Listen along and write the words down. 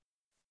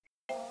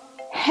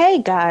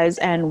Hey guys,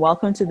 and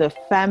welcome to the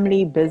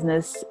Family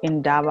Business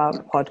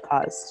Indaba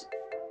podcast.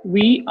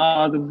 We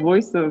are the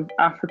voice of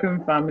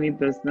African family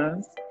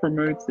business,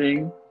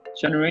 promoting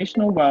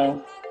generational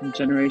wealth and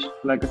generational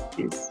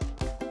legacies.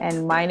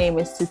 And my name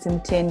is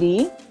Susan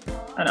Tendi.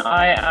 And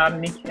I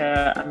am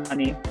Nika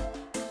Amani.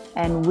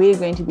 And we're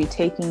going to be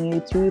taking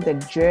you through the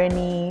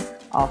journey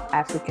of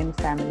African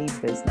family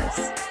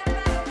business.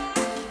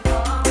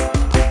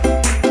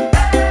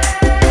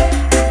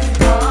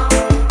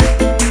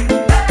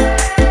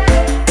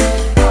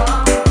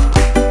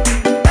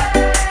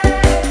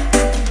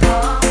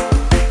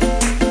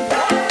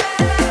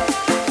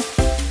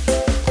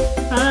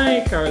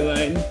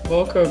 Caroline,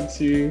 welcome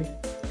to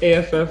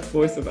AFF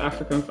Voice of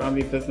African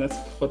Family Business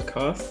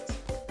podcast.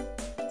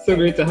 So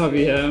great to have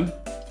you here.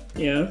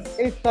 Yes.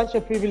 It's such a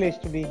privilege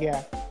to be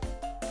here.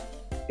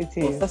 It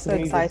is. So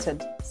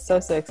excited. So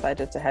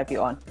excited to have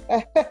you on.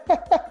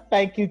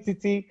 Thank you,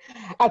 Titi.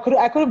 I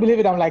couldn't believe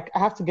it. I'm like, I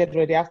have to get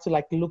ready. I have to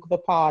look the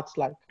part,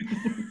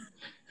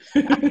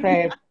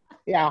 prep.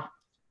 Yeah.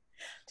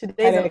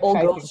 Today's an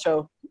all-girls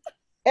show.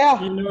 Yeah,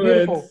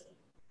 beautiful.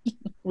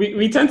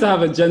 We tend to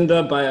have a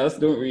gender bias,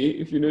 don't we?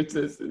 If you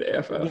notice in the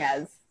AFF.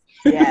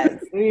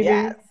 Yes. Really?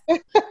 Yes.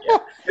 Yeah.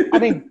 I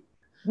mean,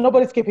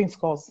 nobody's keeping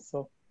scores,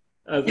 so.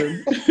 As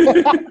in.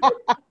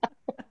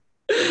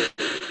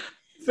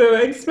 So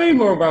explain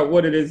more about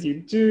what it is you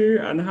do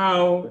and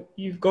how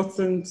you've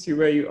gotten to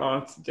where you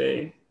are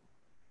today.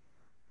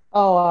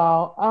 Oh,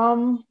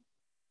 wow.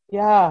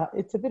 Yeah,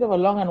 it's a bit of a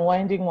long and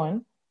winding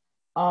one.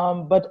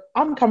 But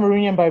I'm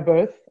Cameroonian by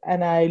birth,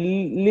 and I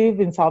live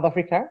in South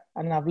Africa,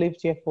 and I've lived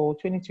here for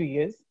 22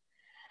 years.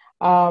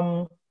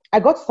 I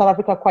got to South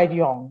Africa quite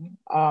young.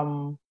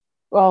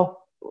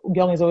 Well,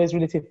 young is always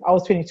relative. I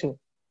was 22,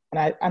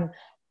 and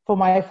for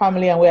my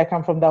family and where I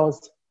come from, that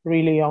was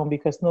really young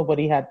because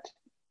nobody had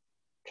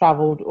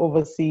traveled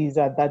overseas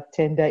at that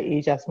tender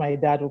age, as my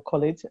dad would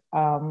call it.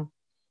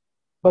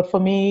 But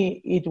for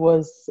me, it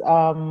was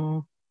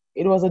a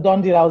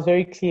done deal. I was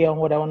very clear on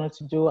what I wanted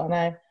to do,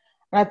 and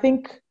I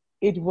think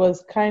it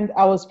was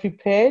I was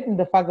prepared in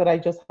the fact that I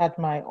just had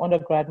my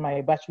undergrad, my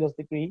bachelor's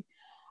degree.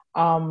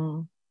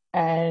 And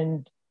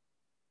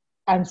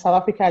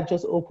South Africa had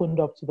just opened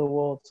up to the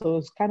world. So it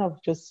was kind of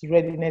just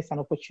readiness and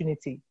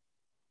opportunity.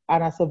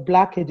 And as a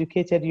Black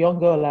educated young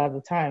girl at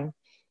the time,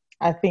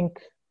 I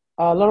think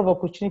a lot of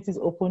opportunities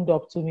opened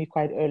up to me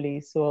quite early.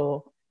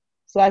 So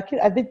I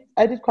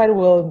did quite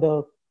well in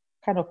the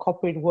kind of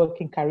corporate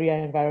working career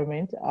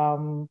environment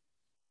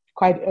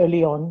quite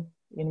early on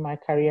in my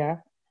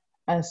career.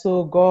 And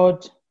so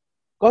got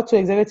to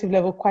executive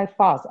level quite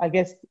fast. I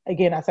guess,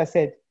 again, as I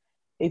said,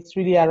 it's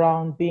really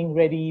around being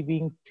ready,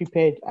 being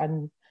prepared,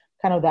 and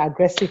kind of the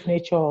aggressive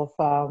nature of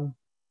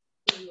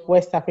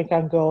West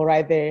African girl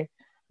right there,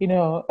 and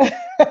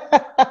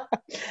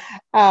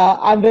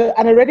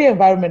a ready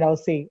environment, I would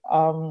say.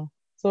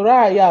 So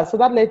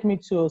that led me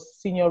to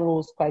senior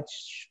roles quite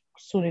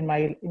soon in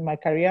my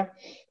career.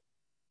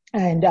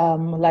 And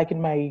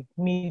in my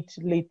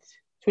late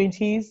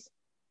 20s.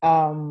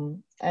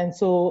 And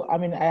so,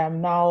 I am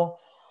now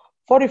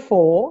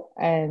 44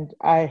 and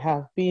I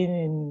have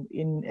been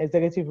in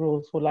executive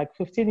roles for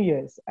 15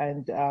 years.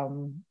 And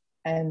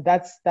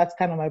that's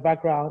kind of my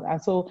background.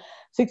 And so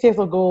 6 years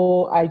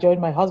ago, I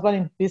joined my husband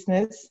in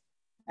business,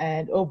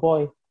 and oh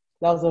boy,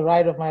 that was the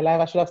ride of my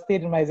life. I should have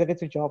stayed in my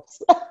executive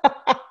jobs.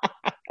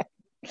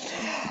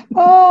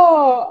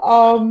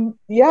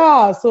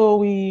 So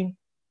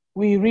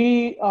we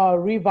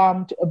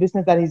revamped a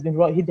business that he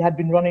had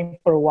been running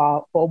for a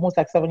while, for almost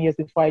 7 years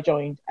before I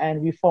joined,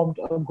 and we formed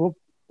a group,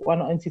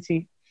 one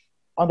entity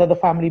under the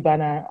family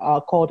banner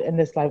called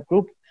Endless Life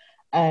Group.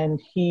 And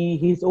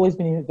he's always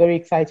been very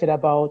excited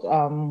about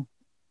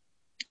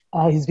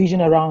his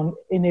vision around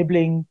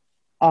enabling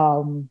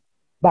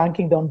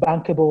banking the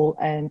unbankable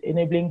and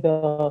enabling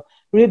the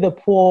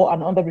poor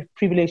and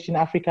underprivileged in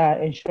Africa,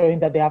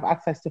 ensuring that they have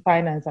access to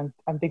finance and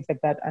things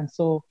like that. And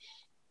so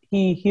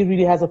he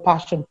really has a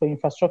passion for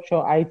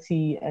infrastructure, IT,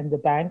 and the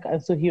bank.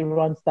 And so he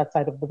runs that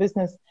side of the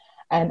business.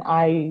 And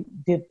I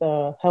did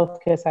the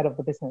healthcare side of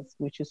the business,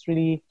 which is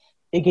really,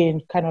 again,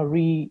 kind of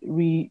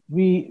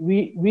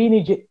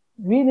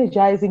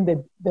re-energizing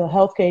the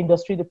healthcare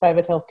industry, the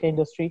private healthcare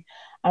industry,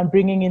 and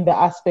bringing in the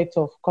aspect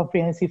of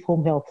comprehensive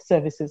home health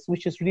services,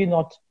 which is really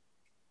not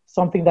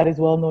something that is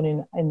well known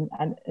in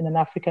an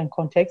African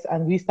context.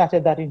 And we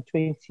started that in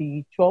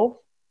 2012.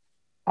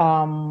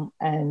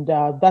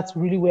 That's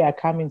really where I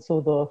come in.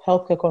 So the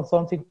healthcare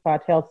consulting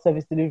part, health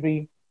service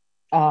delivery.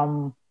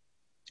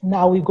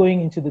 Now we're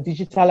going into the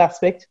digital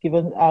aspect,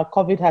 given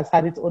COVID has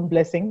had its own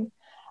blessing.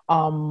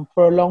 For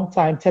a long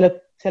time,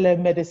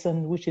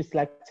 telemedicine, which is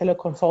like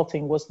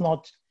teleconsulting, was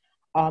not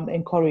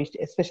encouraged,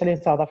 especially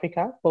in South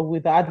Africa. But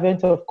with the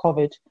advent of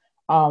COVID,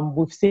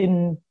 we've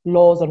seen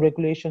laws and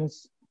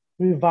regulations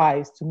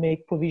revised to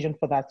make provision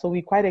for that. So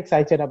we're quite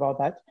excited about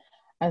that.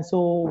 And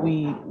so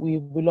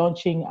we're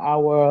launching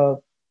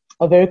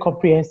a very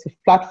comprehensive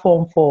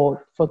platform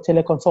for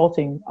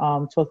teleconsulting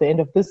towards the end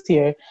of this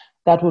year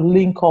that will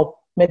link up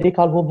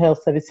medical home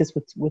health services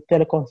with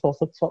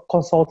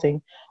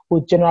teleconsulting,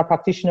 with general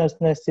practitioners,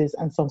 nurses,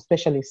 and some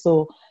specialists.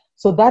 So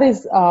that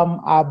is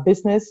our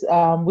business.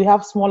 We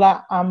have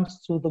smaller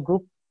arms to the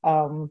group,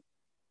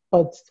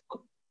 but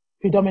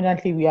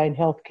predominantly we are in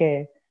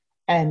healthcare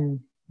and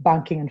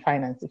banking and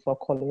finance, if I'll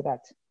call it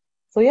that.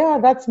 So yeah,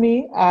 that's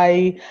me.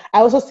 I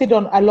also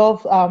I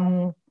love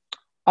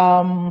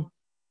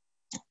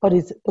what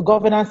is the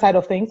governance side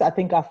of things. I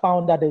think I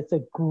found that it's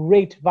a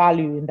great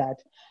value in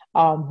that,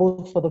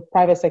 both for the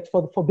private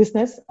sector, for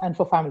business and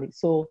for family.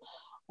 So,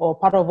 or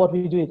part of what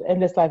we do at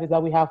Endless Life is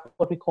that we have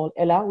what we call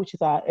Ella, which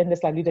is our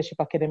Endless Life Leadership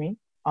Academy.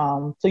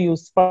 So you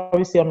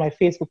probably see on my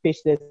Facebook page,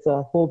 there's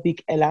a whole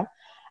big Ella,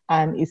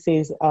 and it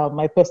says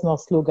my personal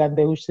slogan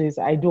there, which says,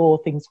 I do all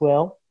things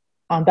well.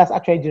 And that's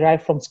actually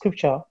derived from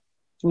scripture,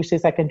 which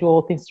says, I can do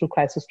all things through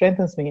Christ who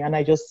strengthens me. And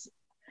I just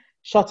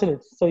shorten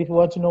it. So if you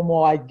want to know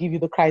more, I give you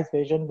the Christ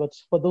version. But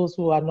for those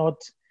who are not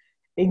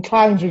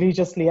inclined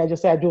religiously, I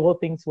just say I do all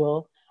things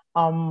well.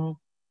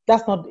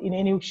 That's not in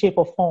any shape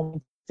or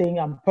form saying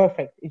I'm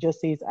perfect. It just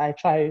says I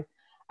try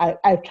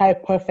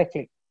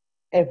perfectly.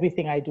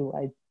 Everything I do,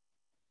 I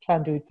try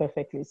and do it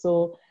perfectly.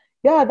 So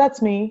yeah,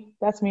 that's me.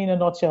 That's me in a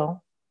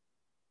nutshell.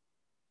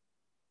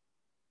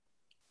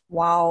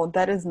 Wow,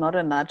 that is not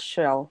a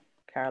nutshell,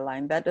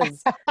 Caroline. That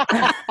is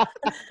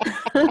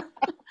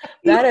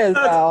that is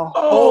a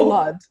whole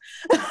lot.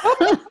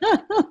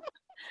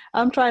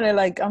 I'm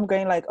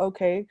going like,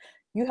 okay,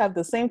 you have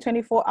the same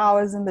 24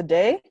 hours in the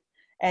day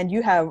and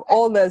you have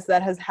all this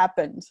that has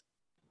happened.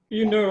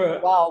 You know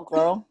it. Wow,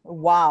 girl.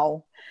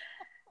 Wow.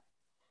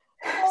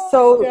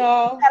 So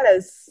Yeah. tell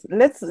us,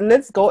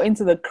 let's go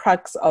into the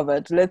crux of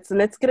it.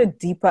 Let's get a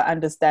deeper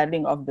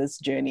understanding of this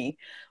journey.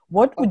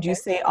 What would you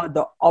say are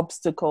the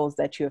obstacles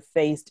that you've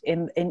faced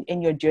in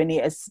your journey,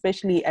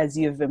 especially as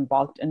you've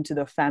embarked into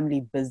the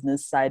family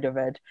business side of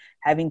it,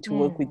 having to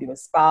work with your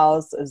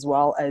spouse, as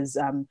well as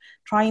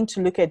trying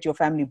to look at your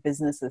family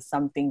business as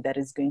something that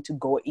is going to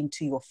go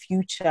into your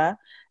future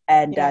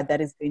and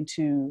that is going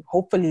to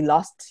hopefully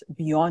last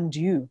beyond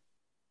you?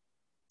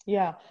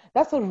 Yeah,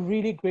 that's a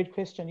really great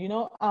question.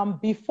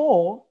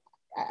 Before,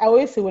 I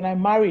always say when I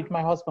married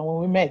my husband, when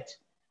we met,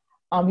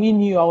 he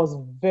knew I was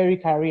very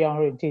career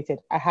orientated.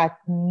 I had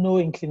no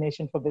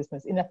inclination for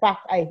business. In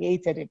fact, I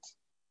hated it.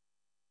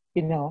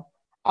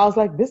 I was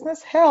like,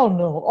 business, hell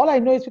no. All I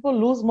know is people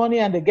lose money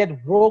and they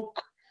get broke.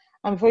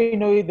 And before you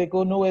know it, they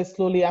go nowhere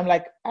slowly. I'm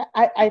like,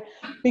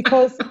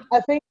 because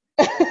I think,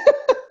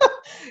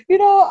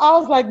 I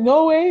was like,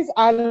 no ways.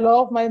 I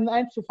love my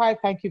 9 to 5.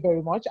 Thank you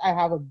very much. I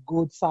have a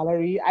good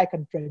salary. I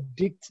can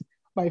predict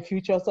my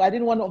future. So I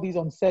didn't want all these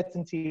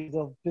uncertainties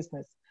of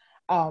business.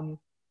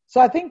 So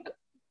I think,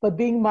 but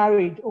being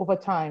married over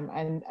time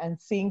and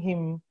seeing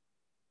him,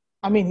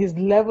 his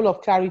level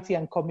of clarity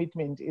and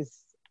commitment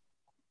is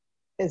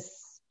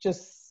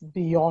just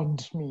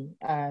beyond me.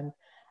 And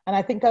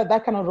I think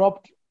that kind of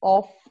rubbed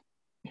off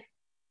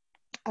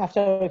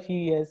after a few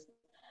years.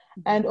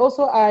 And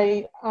also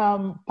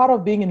part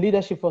of being in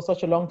leadership for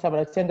such a long time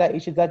at a tender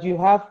age is that you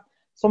have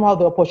somehow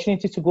the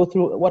opportunity to go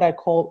through what I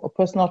call a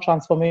personal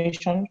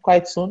transformation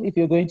quite soon if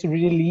you're going to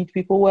really lead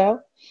people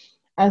well.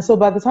 And so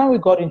by the time we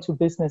got into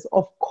business,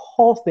 of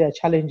course there are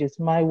challenges,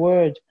 my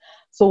word.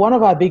 So one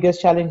of our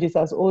biggest challenges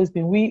has always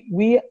been,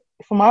 we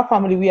from our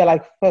family, we are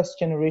like first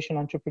generation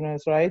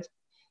entrepreneurs, right?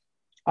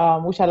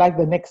 Which I like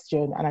the next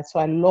gen. And so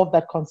I love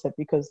that concept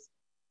because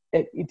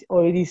it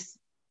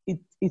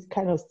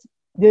kind of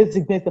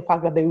designates the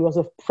fact that there was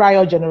a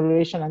prior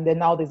generation and then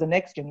now there's a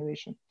next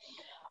generation.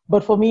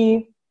 But for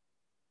me,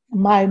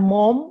 my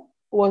mom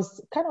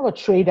was kind of a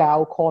trader,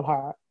 I'll call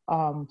her.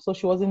 So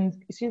she's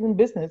in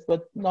business,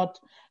 but not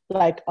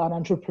like an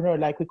entrepreneur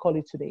like we call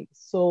it today.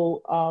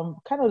 So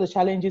kind of the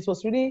challenges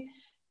was really,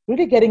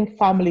 really getting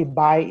family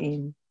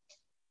buy-in,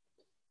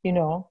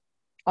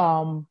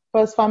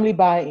 first family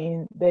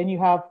buy-in, then you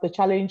have the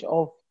challenge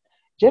of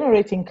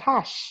generating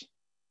cash,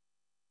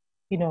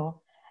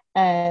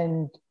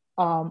 and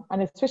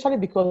especially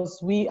because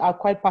we are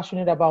quite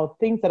passionate about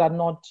things that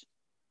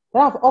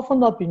have often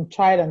not been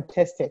tried and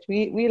tested.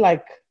 We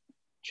like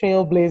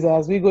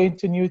trailblazers. We go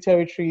into new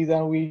territories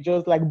and we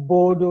just like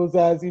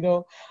bulldozers,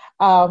 So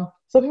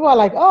people are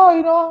like,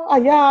 oh,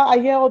 I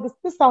hear all this.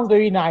 This sounds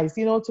very nice,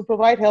 to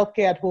provide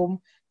healthcare at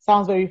home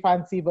sounds very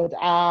fancy, but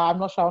I'm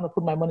not sure I want to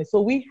put my money.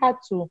 So we had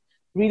to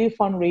really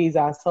fundraise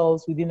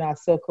ourselves within our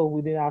circle,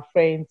 within our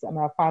friends and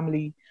our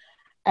family.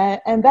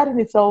 And that in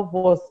itself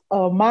was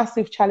a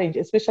massive challenge,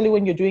 especially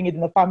when you're doing it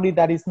in a family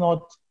that is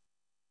not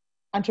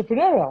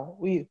entrepreneurial.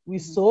 We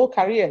so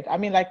careered.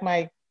 Like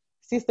my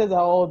sisters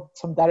are all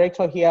some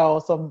director here or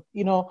some,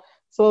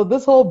 so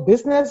this whole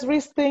business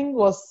risk thing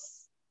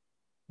was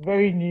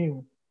very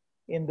new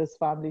in this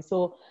family.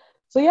 So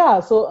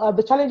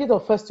the challenges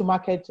of first to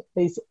market,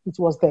 it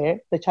was there.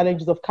 The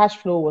challenges of cash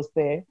flow was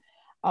there.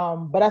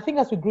 But I think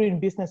as we grew in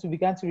business, we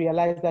began to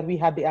realize that we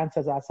had the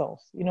answers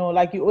ourselves.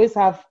 Like you always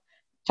have,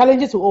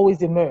 challenges will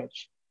always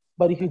emerge.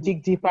 But if you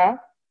dig deeper,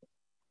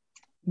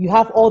 you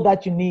have all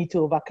that you need to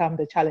overcome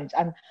the challenge.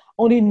 And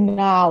only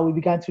now we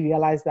began to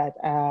realize that.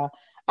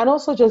 and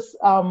also just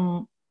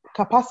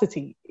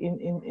capacity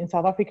in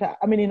South Africa.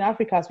 I mean, in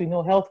Africa, as we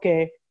know,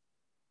 healthcare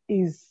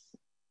is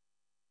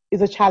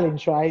a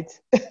challenge, right?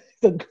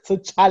 It's a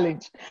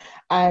challenge.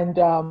 And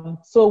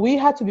so we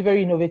had to be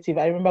very innovative.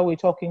 I remember we were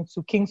talking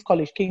to King's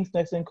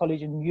Nursing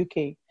College in the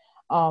UK,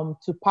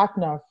 to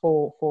partner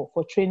for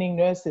training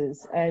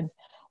nurses. And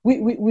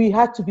we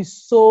had to be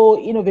so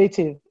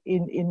innovative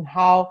in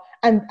how,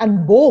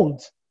 and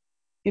bold,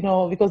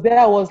 because there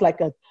I was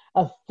like a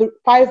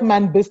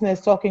 5-man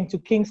business talking to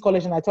King's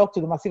College, and I talked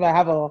to them as if I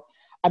have an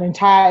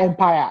entire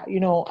empire,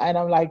 and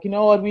I'm like,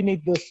 what, we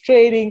need this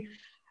training.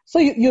 So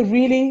you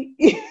really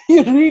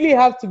you really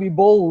have to be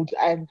bold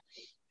and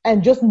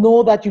just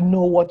know that you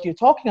know what you're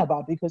talking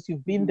about because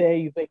you've been there,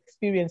 you've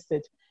experienced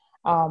it.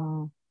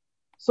 I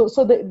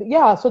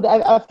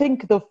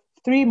think the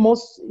 3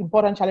 most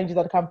important challenges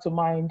that come to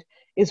mind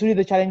is really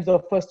the challenge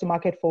of first to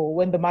market for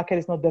when the market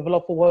is not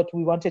developed for what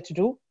we wanted to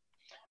do.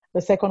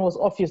 The second was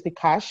obviously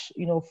cash,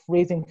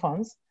 raising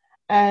funds,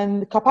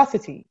 and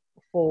capacity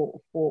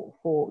for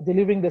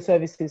delivering the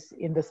services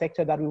in the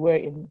sector that we were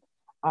in.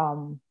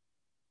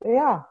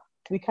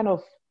 We kind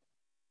of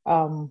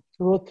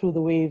rode through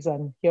the waves,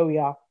 and here we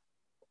are.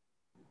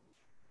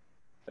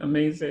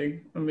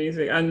 Amazing.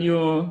 And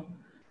you're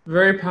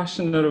very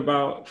passionate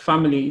about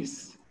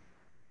families,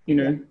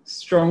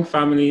 strong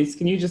families.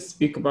 Can you just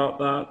speak about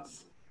that?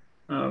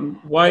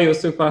 Why you're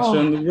so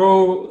passionate, the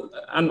role,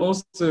 and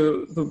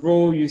also the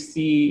role you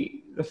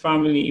see the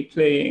family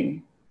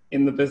playing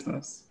in the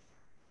business?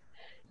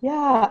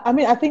 Yeah, I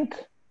mean, I think,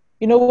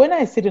 when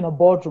I sit in a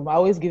boardroom, I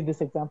always give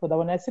this example that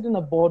when I sit in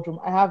a boardroom,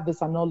 I have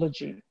this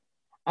analogy,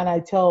 and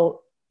I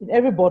tell in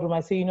every boardroom,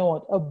 I say,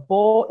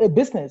 a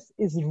business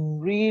is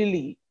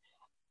really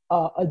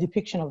a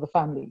depiction of the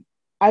family.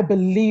 I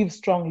believe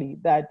strongly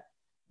that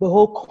the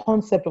whole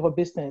concept of a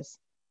business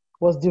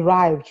was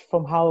derived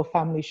from how a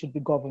family should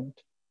be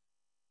governed,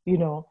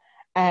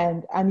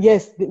 and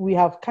yes, we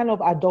have kind of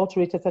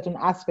adulterated certain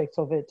aspects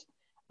of it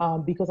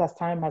because as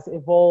time has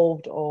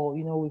evolved, or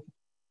with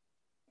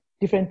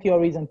different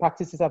theories and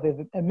practices have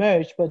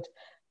emerged, but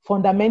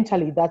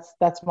fundamentally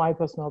that's my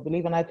personal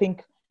belief. And I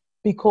think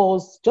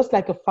because just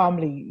like a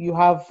family, you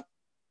have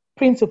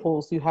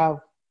principles, you have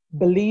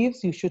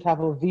beliefs, you should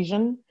have a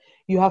vision,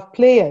 you have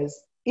players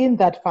in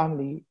that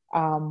family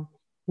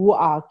who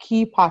are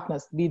key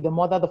partners, be the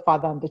mother, the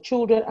father, and the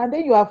children. And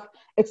then you have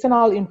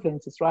external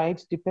influences, right?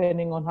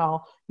 Depending on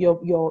how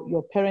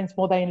your parents,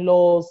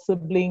 mother-in-laws,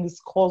 siblings,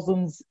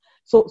 cousins.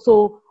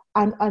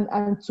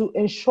 And to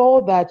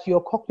ensure that you're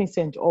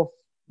cognizant of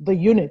the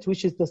unit,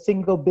 which is the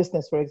single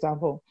business, for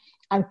example,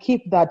 and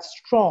keep that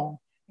strong,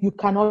 you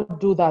cannot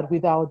do that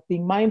without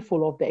being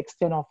mindful of the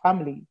external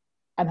family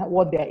and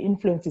what their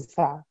influences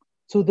are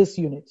to this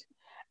unit.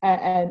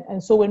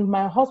 And so when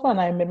my husband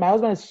and I met, my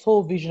husband is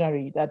so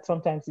visionary that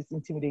sometimes it's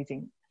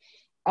intimidating.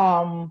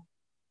 And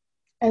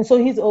so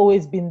he's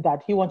always been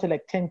that. He wanted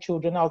like 10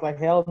 children. I was like,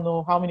 hell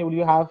no, how many will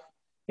you have?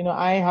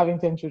 I ain't having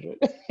 10 children.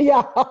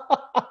 Yeah.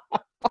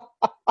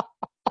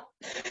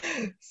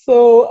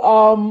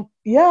 So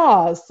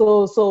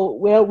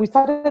we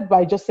started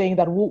by just saying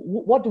that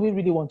what do we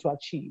really want to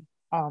achieve?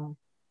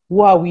 Who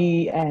are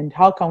we, and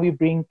how can we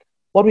bring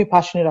what we're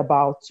passionate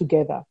about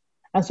together?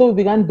 And so we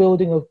began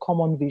building a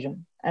common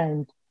vision,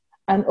 and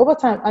over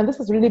time, and this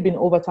has really been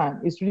over time.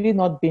 It's really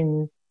not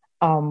been.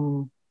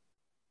 We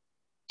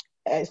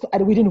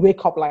didn't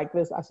wake up like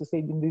this, as you say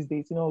in these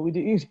days.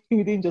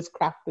 We didn't just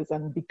craft this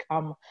and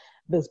become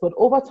this, but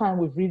over time,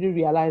 we've really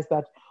realized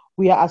that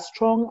we are as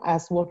strong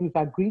as what we've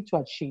agreed to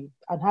achieve,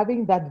 and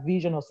having that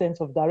vision or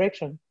sense of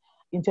direction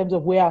in terms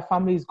of where our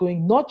family is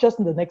going, not just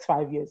in the next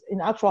 5 years.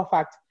 In actual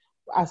fact,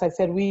 as I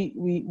said,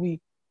 we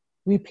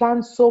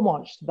plan so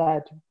much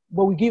that,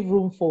 but we give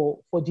room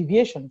for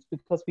deviations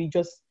because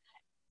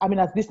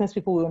as business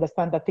people, we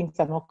understand that things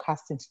are not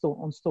cast in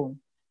stone.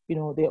 There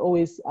are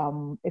always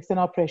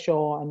external pressure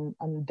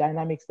and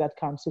dynamics that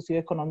come,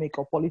 socioeconomic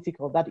or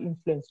political, that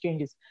influence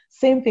changes.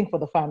 Same thing for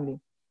the family.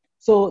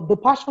 So the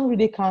passion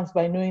really comes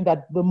by knowing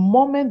that the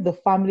moment the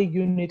family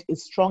unit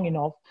is strong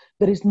enough,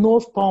 there is no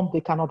storm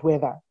they cannot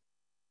weather.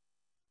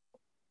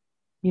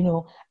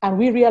 And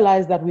we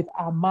realized that with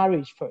our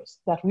marriage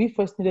first, that we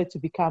first needed to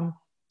become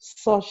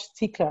such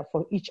stickler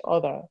for each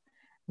other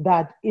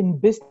that in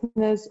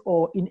business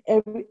or in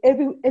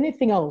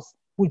anything else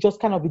will just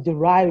kind of be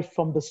derived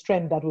from the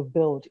strength that we've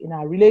built in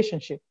our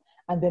relationship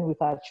and then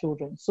with our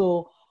children.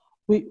 So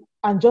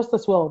and just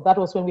as well, that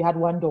was when we had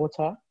one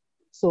daughter.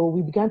 So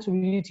we began to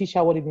really teach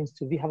her what it means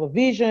to have a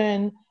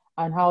vision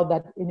and how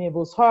that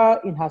enables her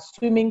in her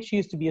swimming. She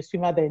used to be a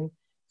swimmer then.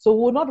 So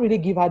we'll not really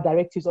give her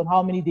directives on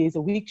how many days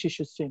a week she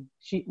should swim.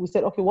 We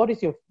said, okay, what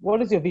is your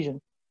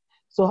vision?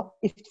 So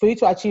for you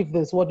to achieve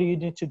this, what do you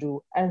need to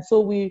do? And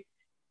so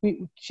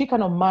she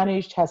kind of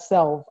managed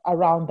herself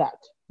around that,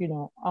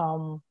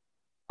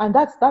 and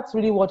that's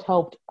really what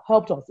helped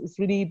us. It's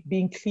really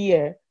being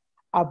clear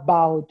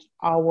about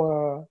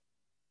our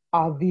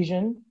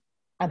vision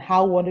and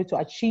how we wanted to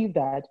achieve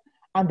that,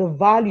 and the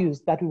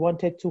values that we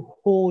wanted to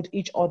hold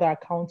each other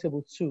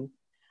accountable to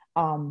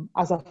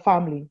as a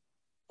family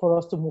for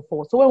us to move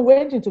forward. So when we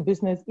went into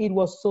business, it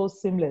was so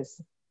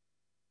seamless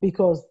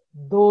because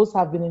those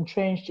have been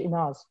entrenched in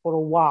us for a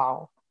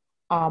while.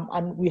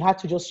 And we had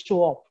to just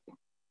show up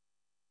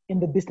in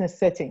the business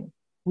setting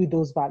with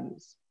those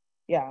values.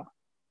 Yeah.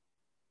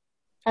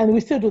 And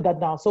we still do that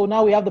now. So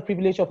now we have the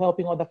privilege of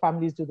helping other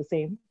families do the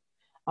same.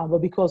 But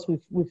because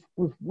we've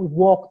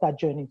walked that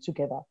journey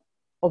together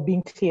of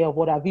being clear of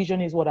what our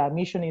vision is, what our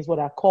mission is, what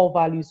our core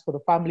values for the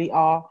family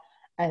are,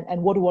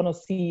 and what we want to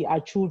see our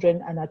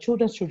children and our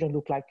children's children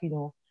look like,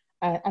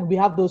 and we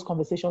have those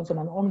conversations on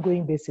an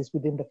ongoing basis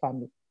within the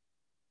family.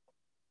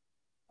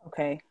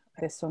 Okay,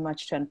 there's so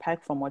much to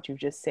unpack from what you've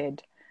just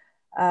said.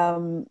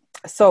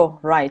 So,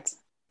 right,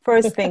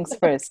 first things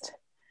first.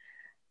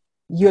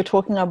 You're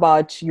talking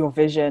about your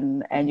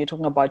vision and you're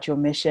talking about your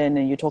mission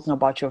and you're talking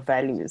about your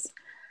values.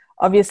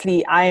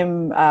 Obviously,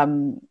 I'm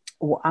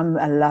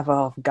a lover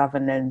of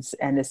governance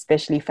and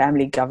especially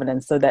family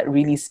governance. So that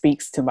really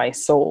speaks to my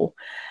soul.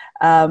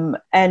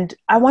 And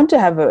I want to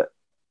have a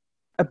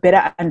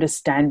better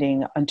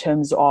understanding in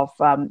terms of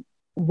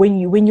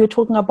when you're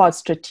talking about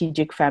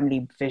strategic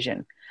family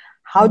vision,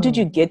 how did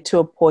you get to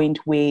a point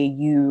where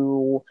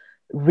you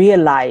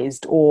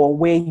realized or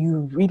where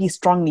you really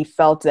strongly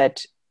felt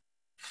that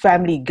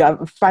strategic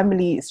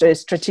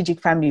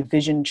family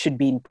vision should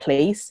be in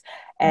place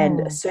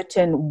and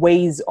certain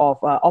ways of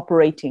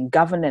operating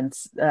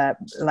governance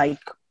like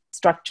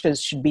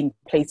structures should be in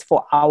place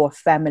for our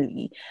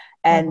family,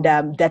 and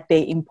that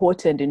they're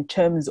important in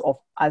terms of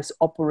us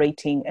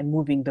operating and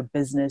moving the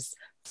business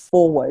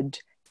forward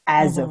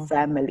as a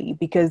family?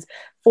 Because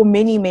for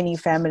many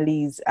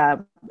families,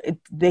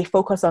 they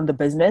focus on the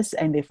business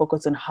and they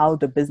focus on how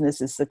the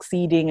business is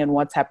succeeding and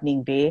what's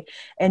happening there.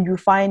 And you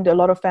find a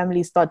lot of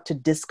families start to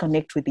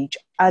disconnect with each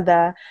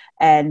other,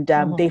 and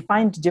they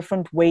find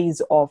different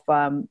ways of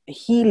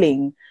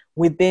healing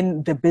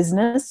within the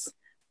business,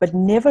 but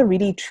never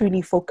really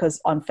truly focus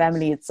on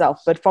family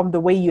itself. But from the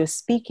way you're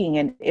speaking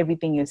and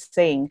everything you're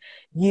saying,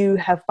 you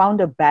have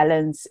found a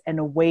balance and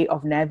a way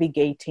of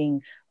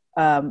navigating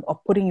of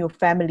putting your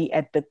family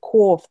at the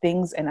core of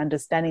things and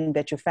understanding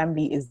that your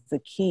family is the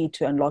key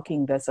to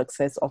unlocking the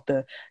success of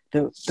the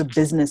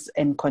business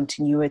and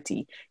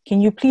continuity.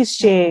 Can you please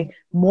share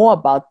more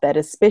about that,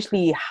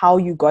 especially how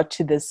you got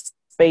to this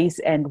space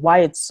and why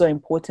it's so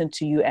important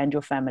to you and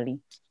your family?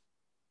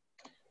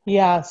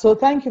 Yeah, so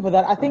thank you for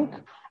that.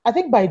 I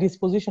think by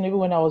disposition, even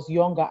when I was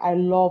younger, I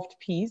loved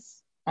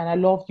peace and I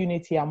loved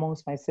unity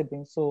amongst my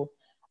siblings. So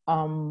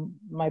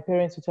my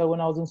parents would tell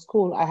when I was in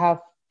school,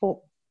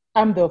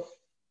 I'm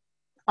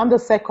the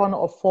second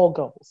of 4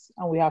 girls,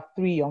 and we have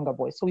 3 younger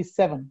boys. So we're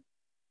 7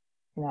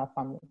 in our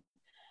family.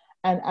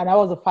 And I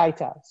was a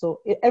fighter.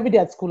 So every day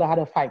at school I had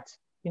a fight,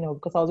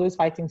 because I was always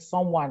fighting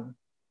someone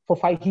for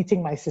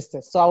hitting my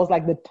sisters. So I was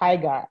like the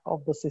tiger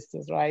of the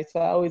sisters, right? So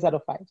I always had a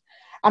fight.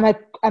 And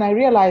I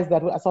realized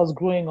that as I was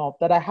growing up,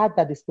 that I had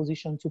that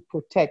disposition to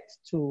protect,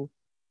 to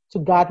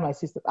guard my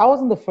sisters. I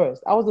wasn't the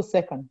first, I was the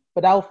second,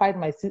 but I would fight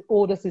my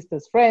older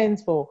sister's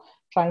friends for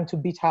trying to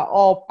beat her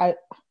up. I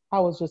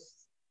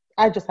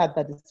just had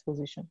that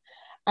disposition.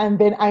 And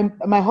then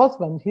my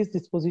husband, his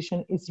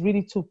disposition is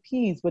really to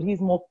peace, but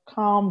he's more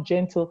calm,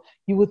 gentle.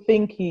 You would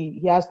think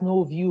he has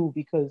no view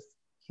because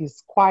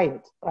he's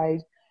quiet,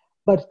 right?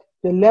 But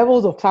the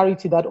levels of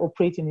clarity that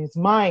operate in his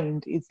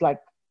mind, it's like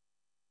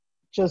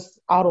just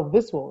out of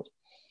this world.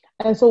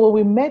 And so when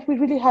we met, we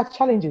really had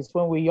challenges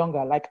when we were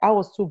younger. Like I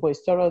was too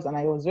boisterous and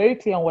I was very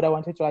clear on what I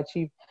wanted to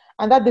achieve.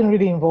 And that didn't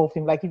really involve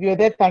him. Like if you were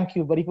there, thank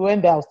you. But if you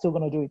weren't there, I was still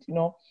going to do it,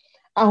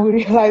 And we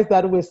realized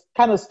that we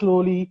kind of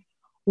slowly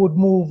would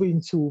move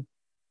into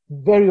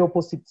very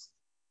opposite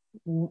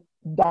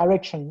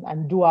direction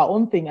and do our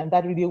own thing. And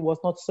that really was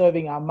not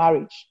serving our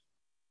marriage.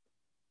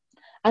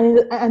 And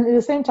in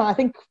the same time, I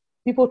think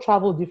people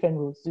travel different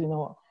routes,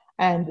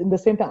 And in the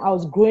same time, I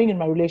was growing in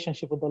my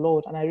relationship with the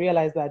Lord. And I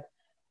realized that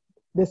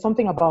there's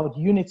something about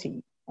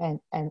unity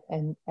and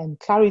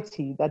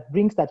clarity that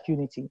brings that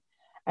unity.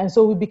 And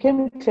so we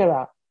became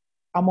clearer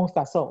amongst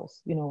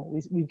ourselves.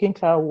 We became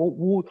clearer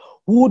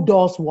who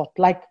does what.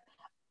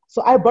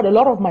 So I brought a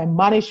lot of my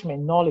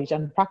management knowledge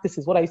and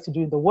practices, what I used to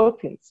do in the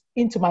workplace,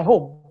 into my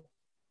home.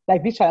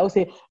 Like this child, I would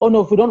say, oh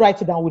no, if we don't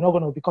write it down, we're not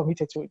going to be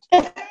committed to it.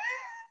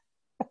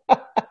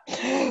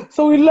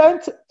 So we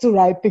learned to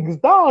write things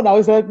down. I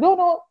was like,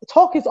 no,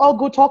 talk is all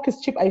good. Talk is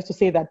cheap. I used to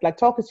say that, like,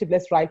 talk is cheap.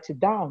 Let's write it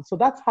down. So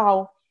that's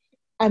how,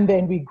 and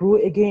then we grew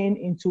again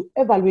into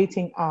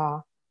evaluating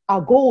our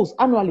goals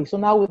annually. So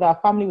now with our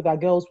family, with our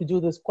girls, we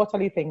do this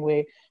quarterly thing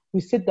where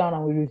we sit down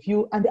and we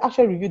review, and they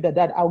actually reviewed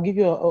that. I'll give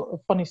you a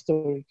funny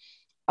story.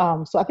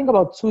 So I think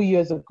about 2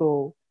 years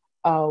ago,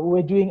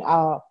 we're doing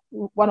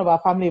one of our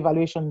family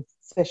evaluation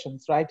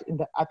sessions, right,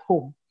 at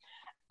home.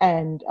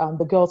 And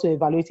the girls were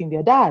evaluating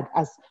their dad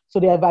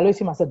so they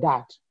evaluate him as a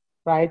dad,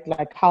 right?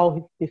 Like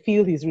how they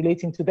feel he's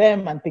relating to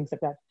them and things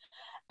like that.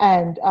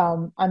 And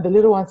the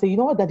little one said, you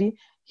know what, Daddy?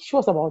 She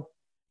was about,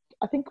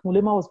 I think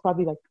Mulema was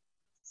probably like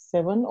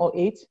 7 or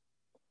 8.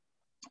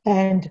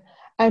 And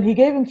he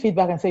gave him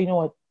feedback and said, you know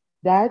what,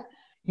 Dad,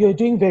 you're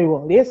doing very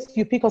well. Yes,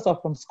 you pick us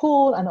up from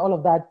school and all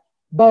of that,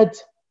 but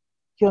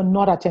you're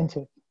not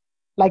attentive.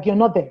 Like you're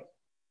not there.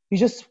 You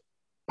just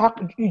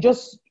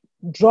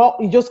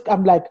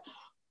I'm like,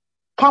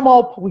 come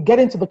up, we get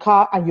into the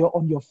car and you're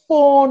on your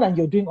phone and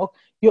you're doing,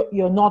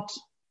 you're not,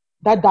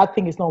 that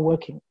thing is not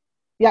working.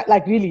 Yeah,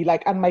 like really,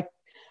 like, and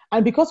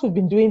because we've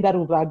been doing that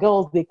with our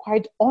girls, they're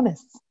quite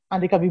honest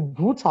and they can be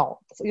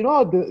brutal. So you know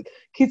how the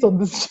kids on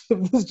this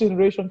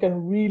generation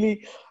can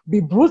really be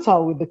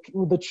brutal with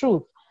the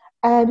truth.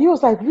 And he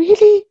was like,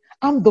 really?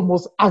 I'm the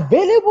most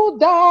available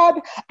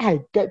dad. I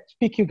get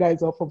pick you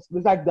guys up from school.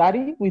 It's like,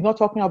 Daddy, we're not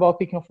talking about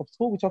picking up from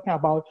school. We're talking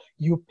about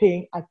you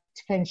paying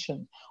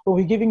attention. When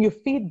we're giving you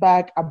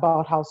feedback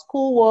about how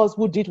school was,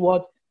 who did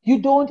what, you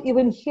don't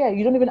even hear.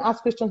 You don't even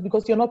ask questions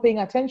because you're not paying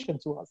attention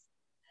to us.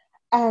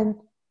 And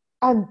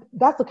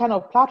that's the kind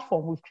of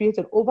platform we've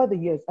created over the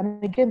years.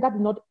 And again, that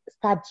did not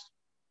start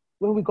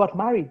when we got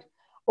married.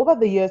 Over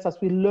the years, as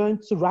we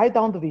learned to write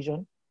down the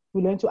vision,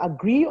 we learned to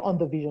agree on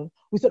the vision.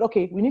 We said,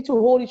 okay, we need to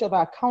hold each other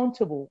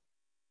accountable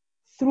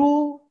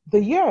through the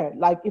year.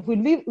 Like if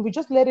we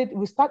just let it,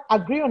 we start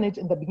agree on it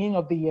in the beginning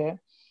of the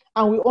year,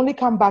 and we only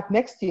come back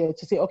next year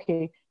to say,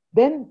 okay,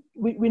 then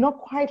we're not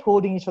quite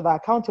holding each other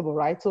accountable,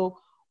 right? So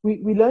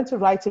we learn to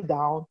write it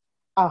down,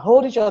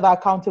 hold each other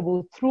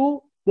accountable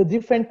through the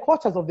different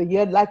quarters of the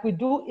year, like we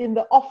do in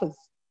the office.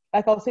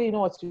 Like I'll say, you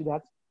know what, to do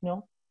that?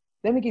 No.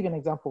 Let me give you an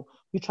example.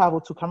 You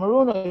traveled to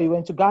Cameroon or you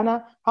went to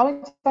Ghana. How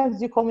many times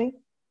did you call me?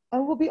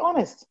 And we'll be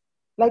honest.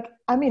 Like,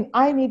 I mean,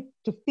 I need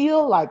to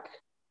feel like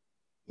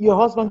your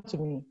husband to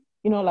me.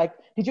 You know, like,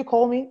 did you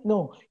call me?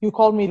 No. You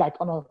called me like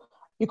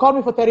you called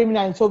me for 30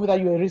 minutes and told me that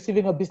you were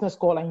receiving a business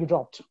call and you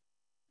dropped.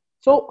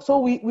 So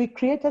we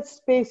created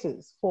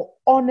spaces for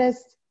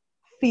honest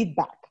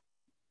feedback.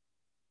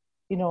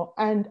 You know,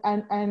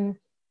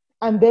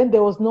 and then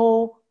there was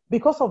no,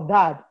 because of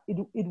that,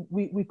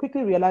 we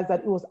quickly realized that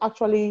it was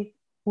actually,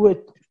 we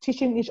were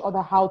teaching each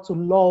other how to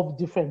love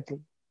differently,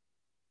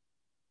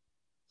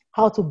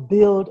 how to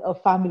build a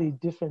family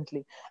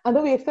differently. And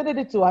then we extended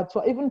it to our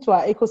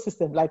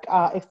ecosystem, like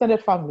our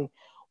extended family.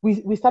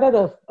 We started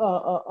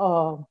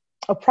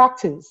a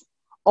practice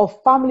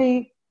of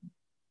family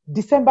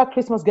December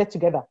Christmas get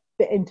together.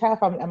 The entire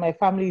family, and my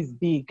family is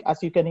big.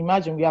 As you can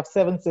imagine, we have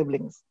 7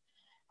 siblings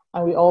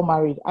and we all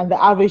married. And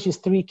the average is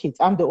 3 kids.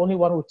 I'm the only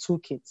one with 2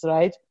 kids,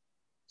 right?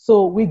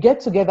 So we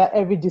get together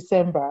every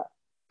December,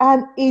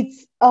 and it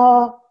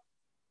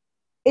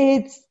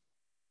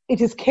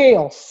is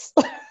chaos.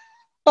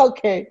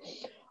 Okay,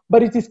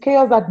 but it is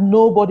chaos that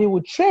nobody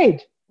would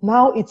trade.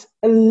 Now it's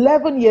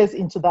 11 years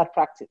into that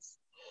practice.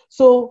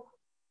 So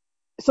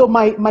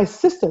my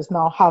sisters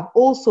now have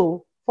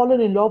also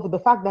fallen in love with the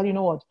fact that, you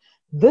know what,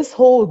 this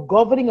whole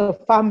governing a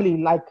family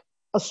like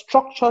a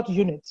structured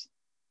unit,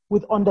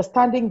 with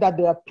understanding that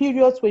there are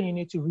periods when you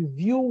need to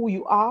review who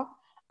you are,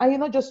 and you're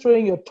not just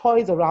throwing your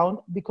toys around,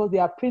 because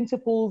there are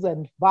principles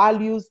and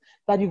values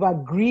that you've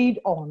agreed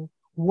on,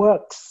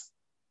 works.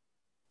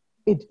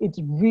 It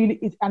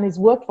really, and it's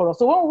worked for us.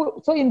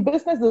 So in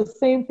business, the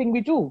same thing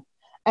we do.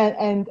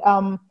 And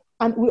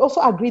we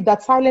also agreed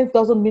that silence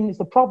doesn't mean it's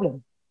a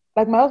problem.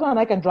 Like my husband and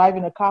I can drive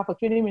in a car for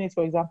 20 minutes,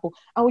 for example,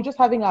 and we're just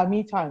having our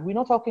me time. We're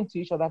not talking to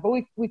each other, but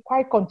we're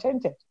quite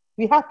contented.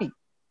 We're happy.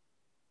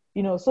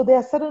 You know, so there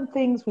are certain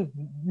things we've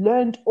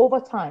learned over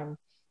time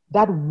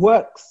that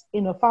works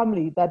in a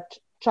family that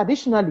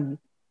traditionally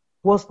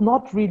was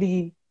not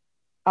really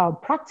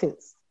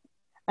practiced.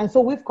 And so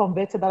we've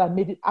converted that and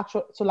made it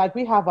actual. So like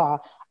we have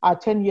our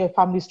 10-year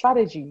family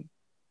strategy,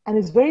 and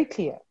it's very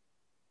clear.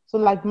 So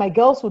like my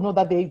girls will know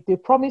that they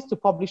promised to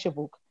publish a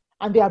book,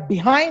 and they are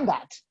behind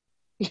that.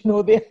 You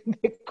know, they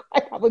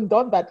quite haven't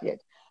done that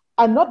yet.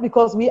 And not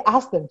because we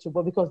asked them to,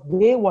 but because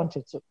they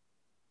wanted to.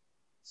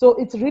 So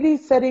it's really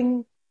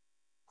setting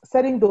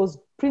those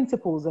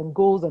principles and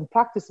goals and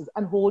practices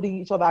and holding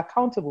each other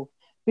accountable.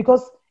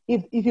 Because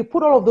if you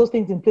put all of those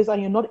things in place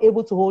and you're not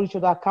able to hold each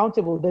other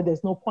accountable, then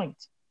there's no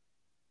point.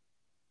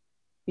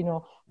 You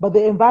know, but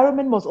the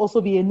environment must also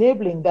be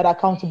enabling that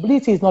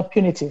accountability is not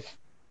punitive.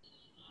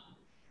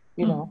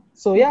 You know,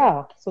 so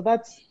yeah, so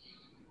that's.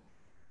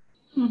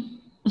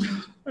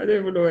 I don't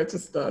even know where to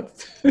start.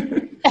 So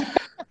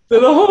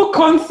the whole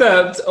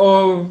concept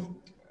of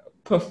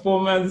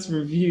performance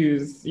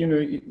reviews, you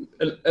know,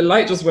 a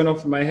light just went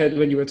off in my head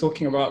when you were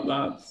talking about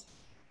that.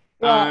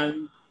 Yeah.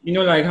 And, you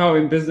know, like how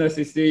in business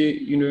they say,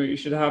 you know, you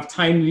should have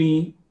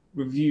timely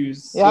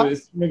reviews. Yeah. So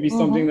it's maybe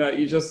something that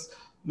you just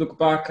look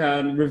back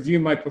and review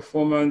my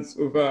performance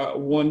over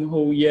one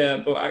whole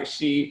year, but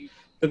actually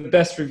the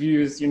best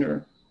reviews, you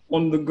know,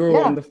 on the go,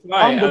 on the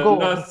fly.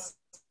 And that's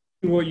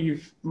what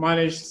you've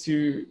managed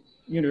to,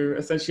 you know,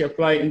 essentially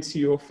apply into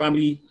your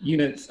family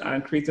units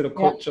and created a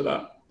culture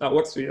that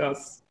works for you.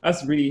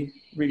 That's really,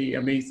 really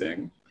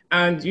amazing.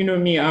 And you know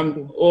me,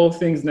 I'm all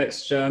things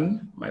next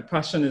gen. My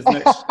passion is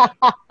next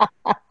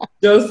gen.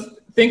 Just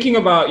thinking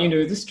about, you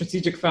know, the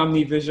strategic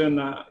family vision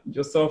that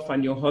yourself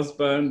and your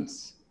husband,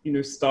 you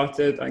know,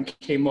 started and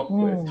came up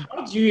with.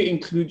 How do you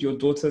include your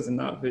daughters in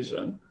that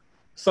vision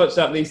such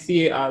that they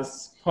see it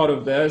as part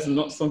of theirs and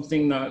not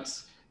something that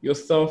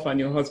yourself and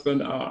your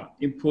husband are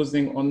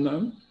imposing on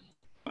them?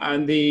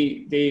 and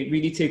they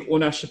really take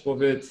ownership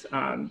of it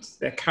and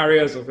they're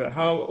carriers of it.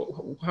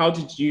 How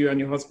did you and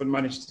your husband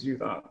manage to do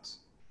that?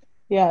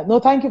 Yeah, no,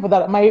 thank you for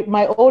that.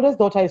 My oldest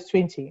daughter is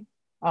 20.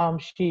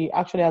 She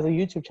actually has a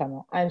YouTube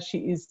channel, and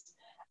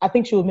I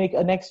think she will make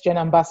a next gen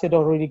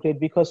ambassador really great,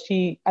 because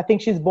I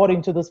think she's bought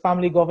into this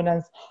family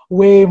governance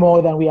way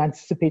more than we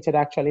anticipated,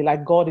 actually.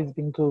 Like, God has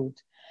been good.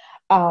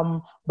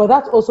 But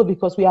that's also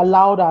because we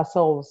allowed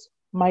ourselves.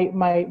 My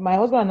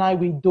husband and I,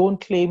 we don't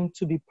claim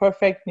to be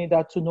perfect,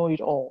 neither to know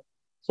it all.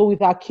 So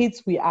with our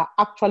kids, we are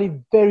actually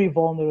very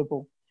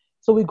vulnerable.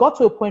 So we got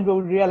to a point where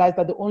we realized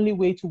that the only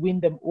way to win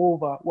them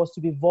over was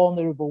to be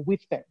vulnerable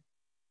with them,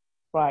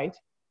 right?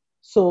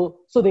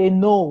 So they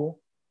know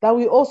that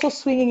we're also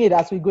swinging it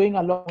as we're going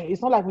along.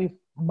 It's not like we've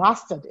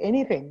mastered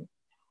anything.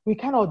 We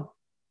kind of,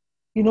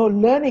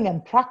 learning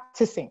and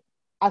practicing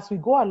as we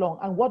go along.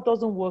 And what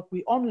doesn't work,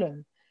 we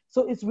unlearn.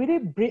 So it's really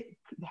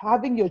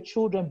having your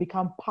children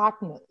become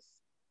partners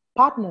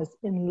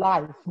in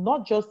life,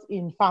 not just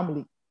in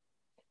family.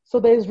 So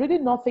there's really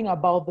nothing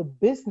about the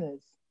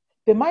business.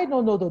 They might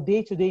not know the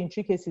day-to-day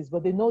intricacies,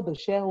 but they know the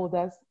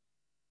shareholders.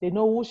 They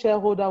know who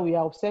shareholder we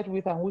are upset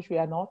with and which we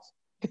are not.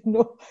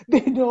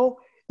 They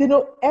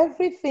know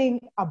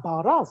everything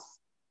about us,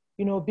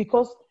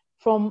 because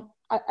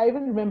I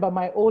even remember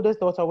my oldest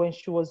daughter when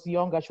she was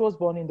younger. She was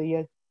born in the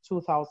year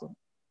 2000.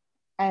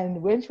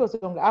 And when she was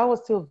younger, I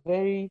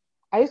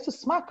used to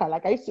smack her.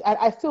 Like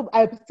I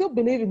still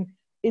believe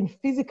in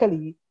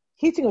physically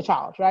hitting a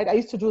child, right? I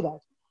used to do that.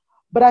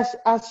 But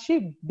as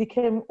she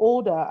became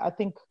older, I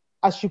think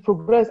as she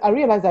progressed, I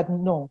realized that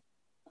no,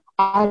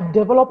 I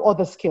developed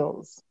other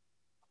skills.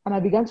 And I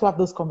began to have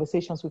those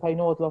conversations with her,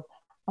 what, love?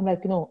 I'm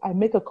like, I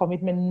make a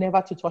commitment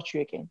never to touch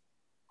you again.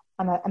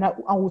 And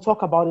we'll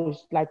talk about it,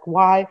 like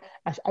why.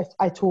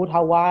 I told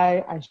her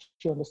why, and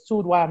she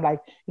understood why. I'm like,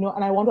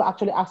 and I want to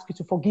actually ask you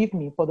to forgive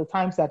me for the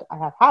times that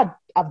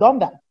I've done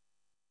that.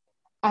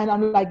 And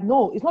I'm like,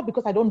 no, it's not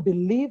because I don't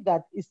believe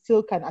that it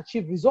still can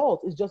achieve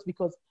results. It's just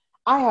because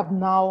I have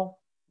now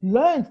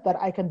learned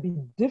that I can be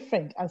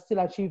different and still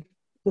achieve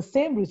the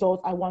same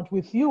results I want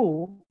with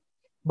you,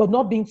 but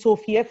not being so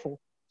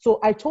fearful. So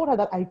I told her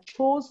that I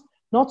chose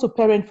not to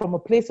parent from a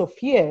place of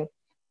fear,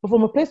 but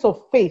from a place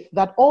of faith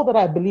that all that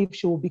I believe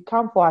she will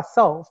become for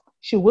herself,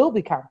 she will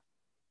become.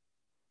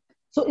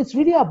 So it's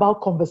really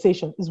about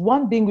conversation. It's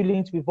one, being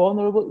willing to be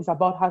vulnerable. It's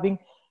about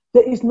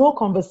there is no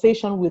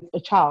conversation with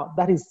a child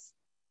that is,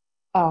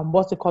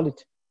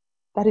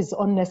 that is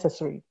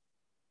unnecessary.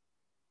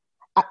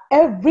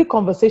 Every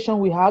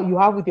conversation you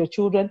have with your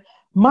children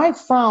might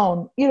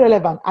sound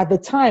irrelevant at the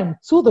time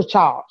to the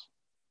child,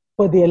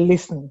 but they're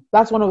listening.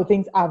 That's one of the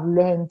things I've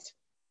learned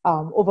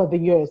over the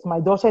years. My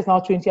daughter is now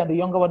 20 and the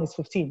younger one is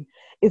 15,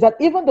 is that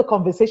even the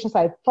conversations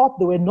I thought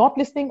they were not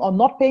listening or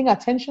not paying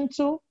attention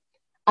to,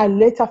 I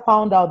later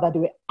found out that they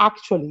were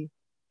actually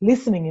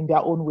listening in their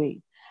own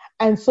way.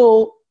 And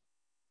so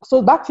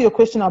back to your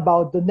question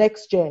about the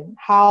next gen,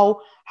 how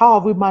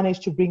have we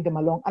managed to bring them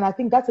along? And I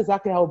think that's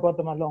exactly how we brought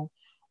them along.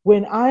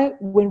 When my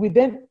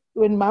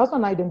husband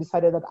and I then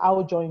decided that I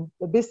would join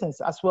the business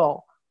as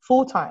well,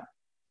 full time,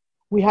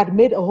 we had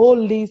made a whole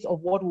list of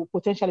what we would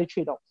potentially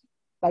trade off.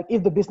 Like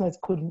if the business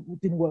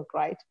didn't work,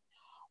 right?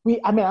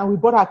 And we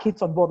brought our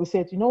kids on board. We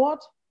said, you know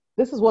what?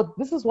 This is what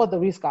the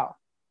risk are.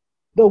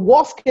 The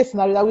worst case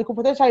scenario that we could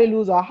potentially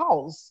lose our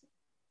house.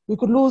 We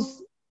could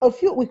lose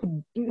we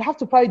could have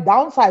to probably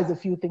downsize a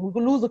few things. We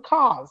could lose the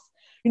cars.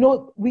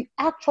 We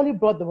actually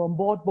brought them on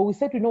board, but we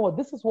said, you know what?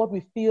 This is what we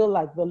feel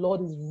like the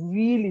Lord is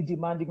really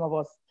demanding of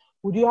us.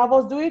 Would you have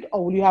us do it,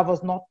 or will you have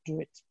us not do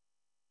it?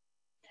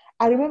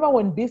 I remember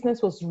when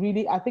business was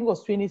really, I think it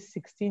was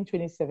 2016,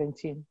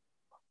 2017.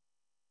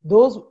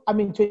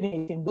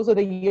 2018, those are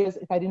the years,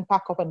 if I didn't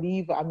pack up and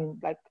leave,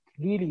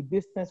 really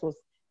business was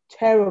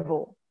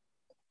terrible.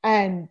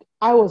 And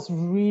I was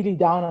really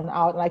down and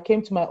out. And I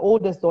came to my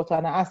oldest daughter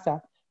and I asked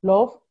her,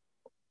 love,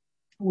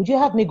 would you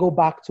have me go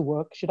back to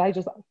work? Should I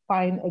just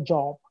find a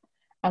job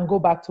and go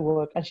back to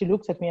work? And she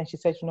looked at me and she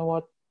said, you know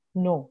what?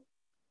 No.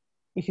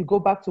 If you go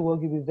back to work,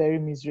 you'll be very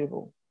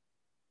miserable.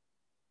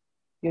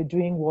 You're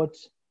doing what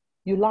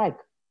you like.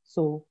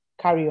 So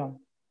carry on.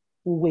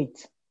 We'll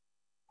wait.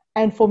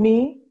 And for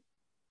me,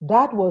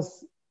 that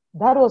was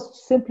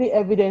simply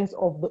evidence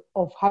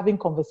of having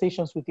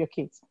conversations with your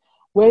kids,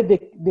 where they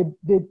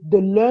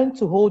learn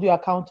to hold you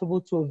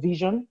accountable to a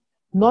vision,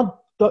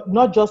 not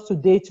just to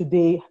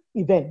day-to-day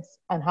events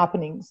and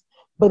happenings,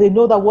 but they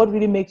know that what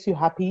really makes you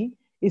happy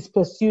is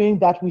pursuing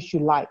that which you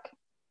like,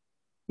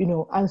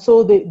 and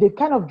so they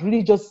kind of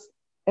really just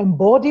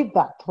embodied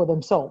that for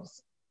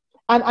themselves,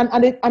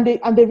 and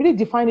they really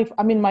define it.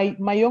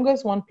 My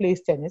youngest one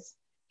plays tennis.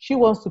 She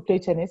wants to play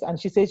tennis, and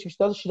she says she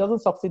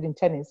doesn't succeed in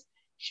tennis.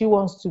 She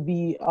wants to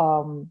be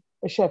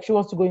a chef. She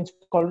wants to go into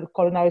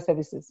culinary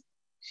services.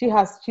 She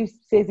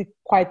says it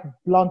quite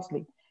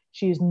bluntly.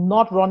 She's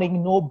not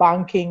running no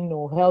banking,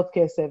 no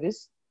healthcare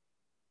service.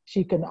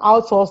 She can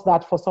outsource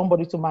that for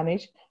somebody to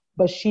manage,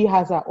 but she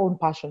has her own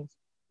passions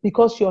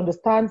because she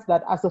understands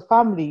that as a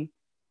family,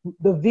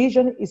 the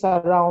vision is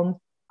around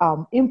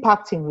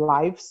impacting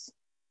lives,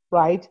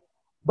 right?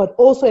 But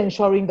also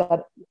ensuring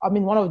that, I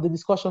mean, one of the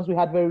discussions we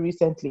had very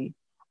recently,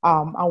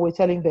 and we're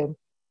telling them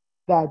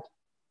that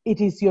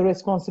it is your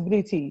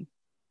responsibility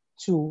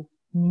to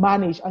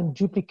manage and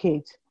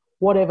duplicate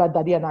whatever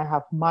Daddy and I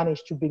have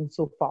managed to bring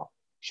so far.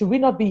 Should we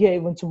not be here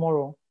even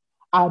tomorrow?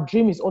 Our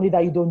dream is only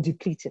that you don't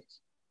deplete it.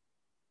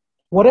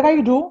 Whatever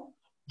you do,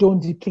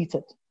 don't deplete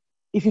it.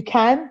 If you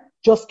can,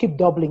 just keep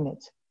doubling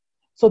it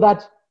so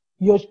that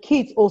your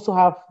kids also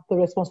have the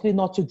responsibility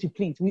not to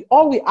deplete.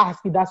 All we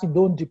ask is that you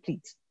don't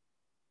deplete.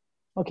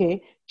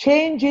 Okay?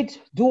 Change it,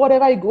 do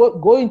whatever you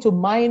go into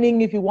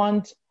mining if you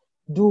want,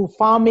 do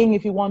farming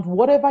if you want,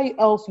 whatever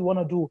else you want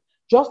to do.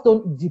 Just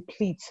don't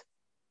deplete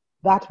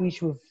that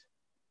which we've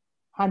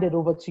handed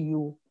over to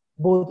you,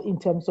 both in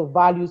terms of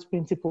values,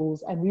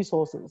 principles, and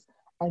resources.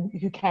 And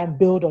if you can,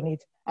 build on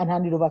it and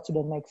hand it over to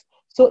the next.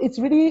 So it's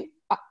really,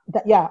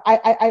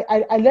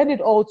 I learned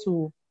it all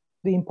to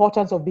the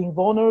importance of being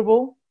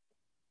vulnerable,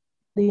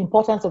 the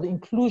importance of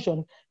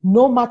inclusion,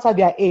 no matter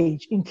their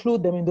age,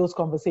 include them in those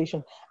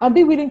conversations. And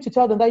be willing to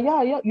tell them that,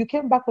 you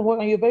came back from work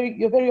and you're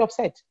very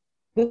upset.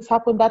 This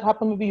happened, that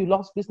happened, maybe you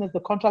lost business,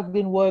 the contract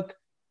didn't work.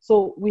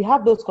 So we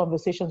have those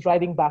conversations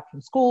riding back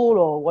from school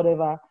or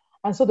whatever.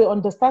 And so they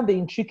understand the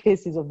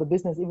intricacies of the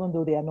business, even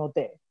though they are not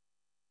there.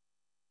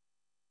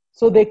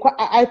 So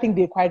I think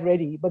they're quite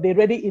ready, but they're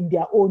ready in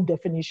their own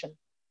definition.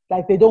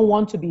 Like they don't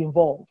want to be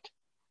involved,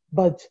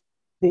 but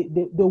they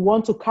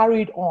want to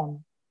carry it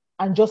on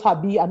and just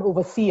be an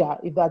overseer,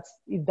 if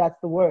that's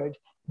the word,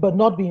 but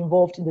not be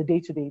involved in the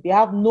day-to-day. They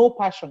have no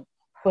passion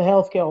for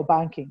healthcare or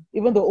banking.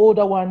 Even the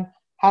older one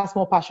has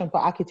more passion for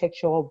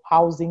architecture,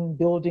 housing,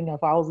 building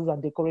of houses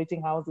and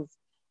decorating houses.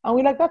 And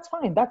we're like, that's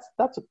fine.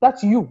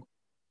 That's you.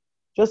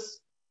 Just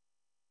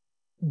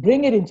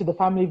bring it into the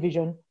family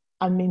vision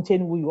and maintain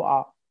who you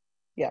are.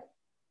 Yeah.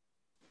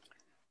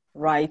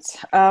 Right.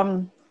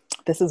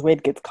 This is where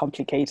it gets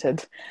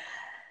complicated.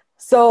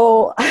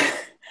 So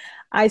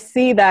I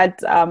see that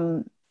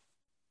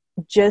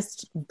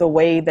just the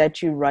way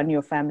that you run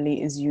your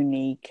family is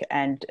unique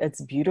and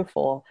it's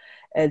beautiful.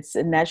 It's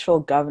a natural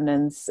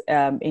governance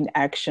in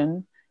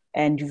action,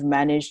 and you've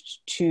managed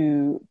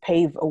to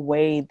pave a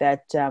way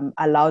that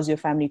allows your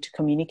family to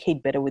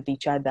communicate better with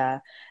each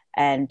other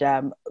and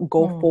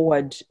go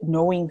forward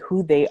knowing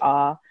who they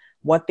are,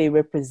 what they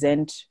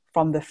represent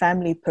from the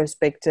family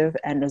perspective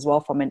and as well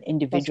from an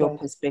individual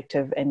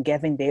perspective, and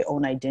giving their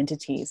own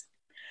identities.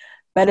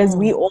 But as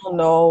we all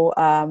know,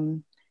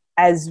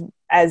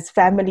 as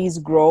families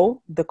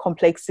grow, the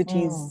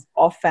complexities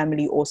of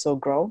family also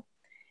grow.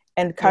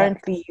 And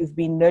currently you've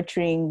been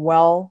nurturing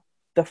well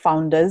the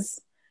founders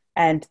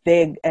and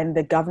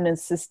the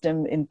governance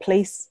system in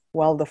place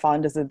while the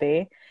founders are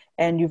there.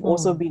 And you've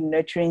also been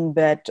nurturing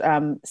that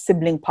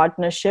sibling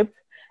partnership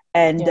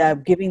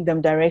and giving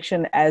them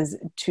direction as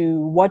to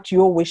what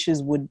your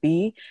wishes would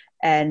be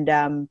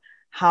and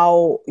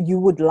how you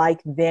would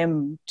like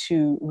them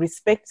to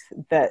respect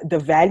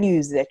the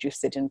values that you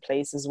set in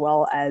place, as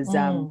well as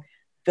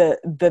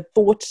the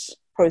thought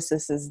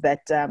processes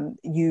that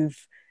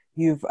you've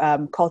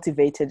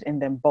cultivated in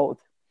them both.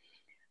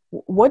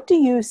 What do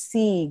you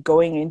see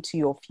going into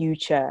your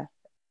future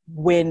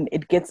when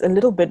it gets a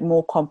little bit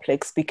more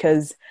complex?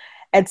 Because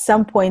at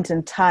some point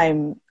in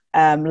time,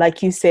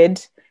 like you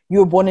said, you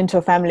were born into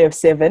a family of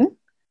 7,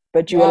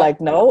 but you were like,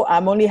 no,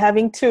 I'm only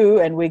having 2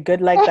 and we're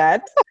good like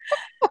that.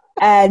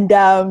 And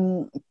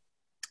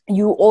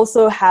you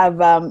also have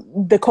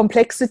the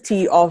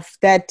complexity of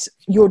that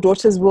your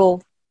daughters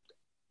will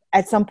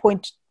at some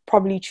point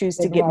probably choose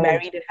to get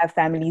married and have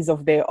families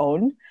of their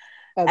own.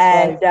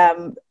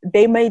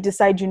 They may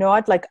decide, you know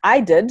what, like I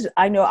did.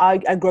 I know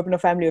I grew up in a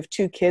family of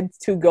 2 kids,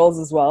 2 girls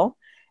as well.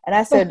 And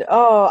I said,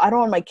 I don't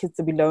want my kids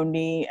to be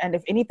lonely. And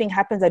if anything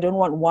happens, I don't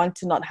want one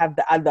to not have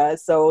the other.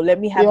 So let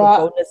me have a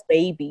bonus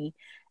baby.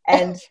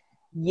 And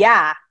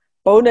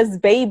bonus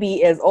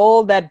baby is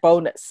all that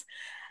bonus.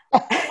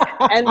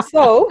 And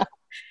so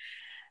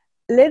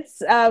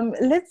let's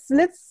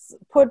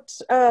put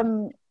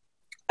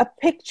a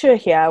picture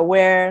here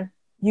where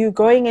you're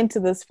going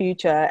into this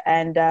future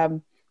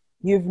and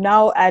you've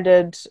now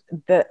added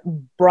the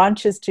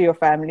branches to your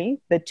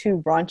family, the 2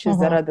 branches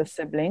that are the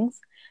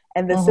siblings,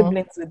 and the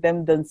siblings with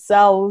them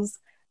themselves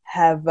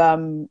have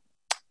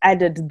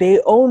added their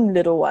own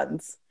little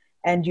ones,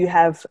 and you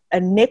have a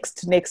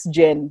next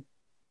gen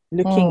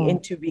looking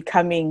into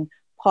becoming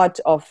part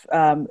of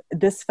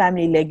this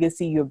family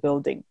legacy you're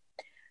building.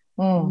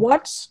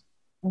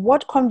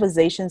 What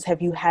conversations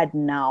have you had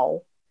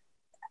now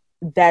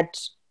that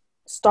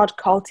start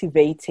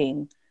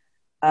cultivating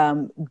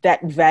that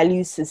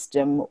value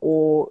system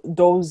or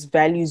those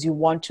values you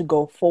want to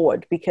go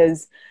forward?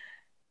 Because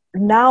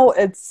now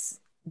it's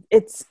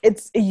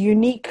a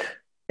unique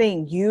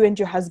thing. You and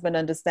your husband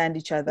understand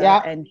each other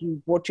and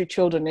you brought your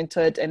children into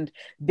it and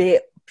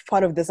they're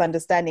part of this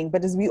understanding.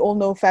 But as we all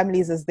know,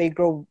 families, as they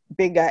grow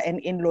bigger and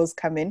in-laws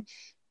come in,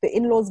 the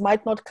in-laws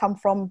might not come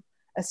from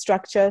a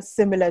structure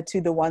similar to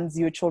the ones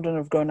your children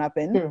have grown up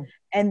in.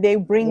 And they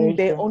bring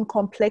their own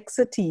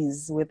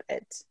complexities with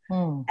it.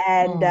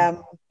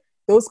 And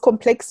those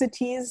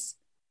complexities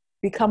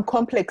become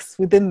complex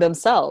within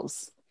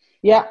themselves.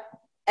 Yeah.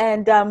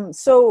 And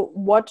so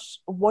what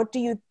do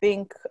you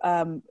think,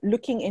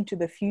 looking into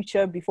the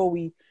future before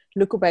we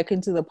look back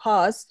into the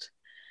past,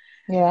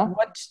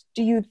 what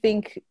do you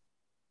think,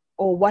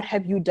 or what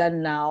have you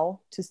done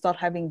now to start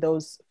having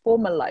those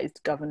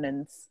formalized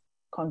governance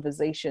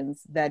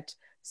conversations that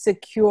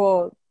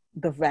secure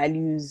the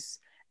values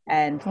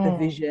and the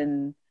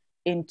vision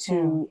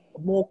into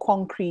more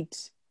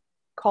concrete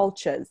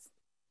cultures?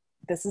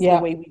 This is the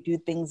way we do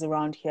things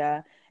around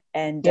here.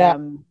 And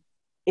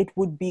it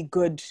would be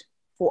good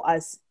for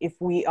us if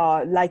we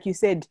are, like you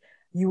said,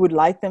 you would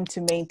like them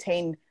to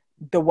maintain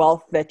the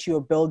wealth that you're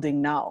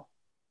building now.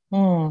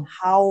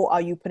 How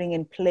are you putting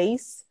in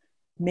place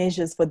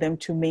measures for them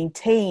to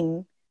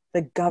maintain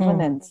the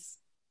governance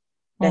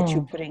that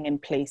you're putting in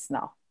place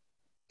now?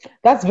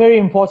 That's very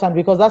important,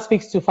 because that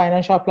speaks to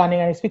financial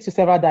planning, and it speaks to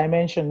several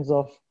dimensions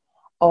of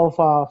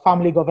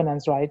family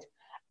governance, right?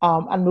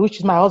 And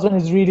which my husband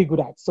is really good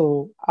at.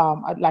 So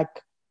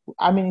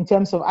in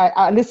terms of,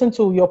 I listened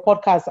to your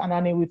podcast,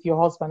 Anani, with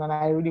your husband, and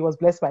I really was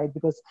blessed by it,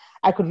 because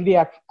I could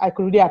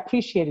really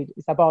appreciate it.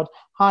 It's about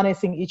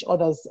harnessing each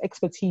other's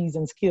expertise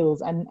and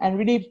skills, and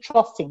really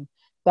trusting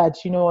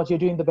that, you know what, you're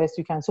doing the best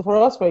you can. So for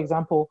us, for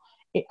example,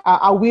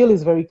 our will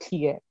is very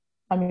clear.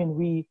 I mean,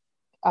 we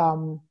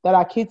that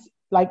our kids,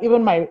 like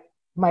even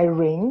my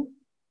ring,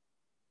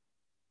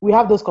 we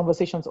have those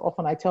conversations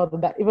often. I tell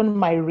them that even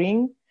my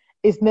ring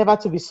is never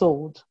to be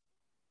sold.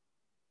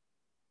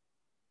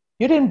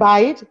 You didn't buy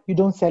it, you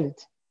don't sell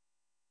it.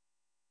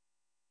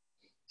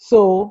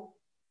 So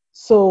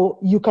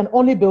you can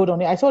only build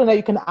on it. I told them that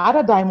you can add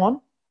a diamond,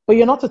 but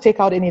you're not to take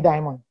out any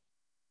diamond.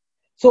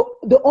 So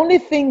the only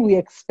thing we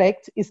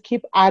expect is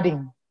keep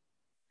adding.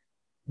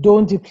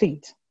 Don't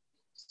deplete.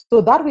 So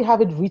that we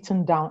have it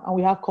written down, and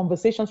we have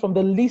conversations from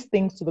the least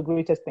things to the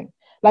greatest thing.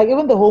 Like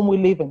even the home we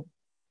live in,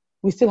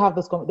 we still have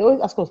this conversation. They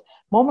always ask us,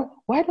 Mom,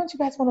 why don't you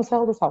guys want to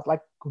sell this house?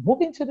 Like,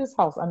 move into this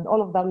house and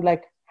all of that. We're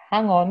like,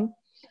 hang on.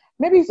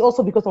 Maybe it's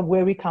also because of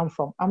where we come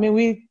from. I mean,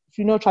 if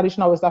you know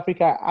traditional West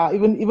Africa,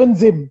 even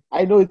Zim,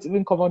 I know it's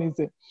even common in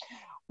Zim.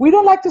 We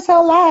don't like to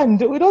sell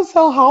land. We don't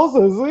sell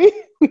houses.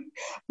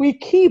 We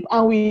keep,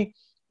 and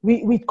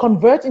we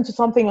convert into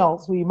something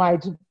else. We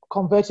might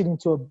convert it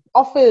into an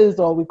office,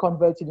 or we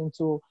convert it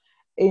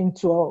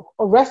into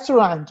a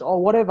restaurant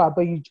or whatever,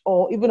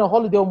 or even a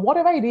holiday home,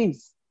 whatever it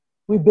is.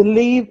 We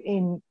believe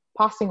in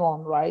passing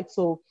on, right?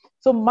 So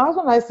my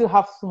husband and I still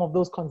have some of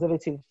those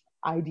conservative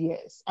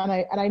ideas, and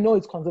I know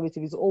it's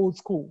conservative, it's old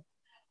school,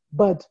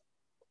 but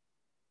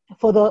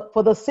for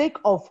the sake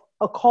of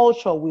a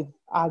culture with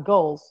our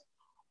girls,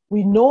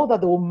 we know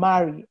that they will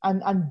marry,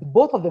 and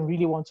both of them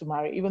really want to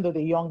marry, even though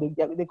they're young.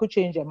 They could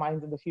change their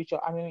minds in the future.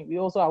 I mean, we're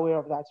also aware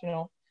of that, you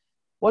know.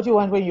 What you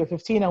want when you're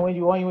 15 and what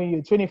you want when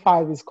you're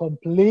 25 is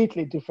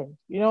completely different,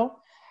 you know.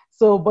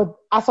 So, but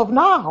as of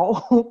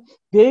now,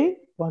 they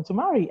want to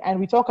marry, and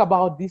we talk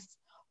about this.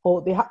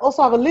 They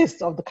also have a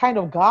list of the kind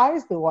of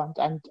guys they want.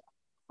 And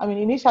I mean,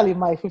 initially,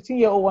 my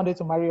 15-year-old wanted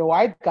to marry a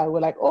white guy.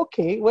 We're like,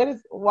 okay,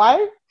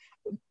 why?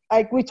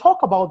 Like, we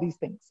talk about these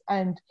things,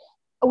 and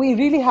we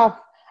really have.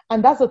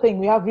 And that's the thing,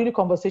 we have really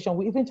conversation.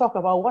 We even talk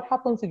about what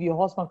happens if your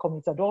husband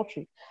commits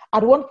adultery.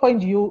 At one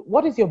point,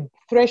 what is your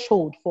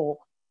threshold for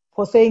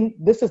saying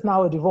this is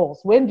now a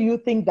divorce? When do you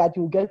think that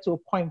you get to a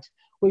point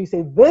where you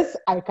say, this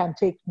I can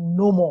take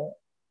no more?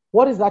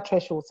 What is that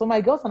threshold? So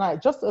my girls and I,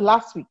 just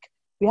last week,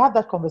 we had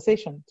that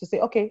conversation to say,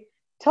 okay,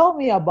 tell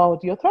me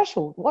about your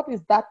threshold. What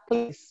is that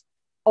place?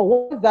 Or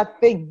what is that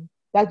thing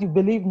that you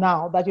believe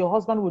now that your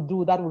husband would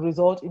do that would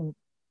result in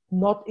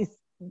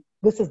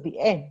this is the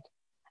end?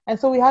 And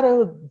so we had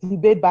a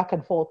debate back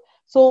and forth.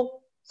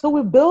 So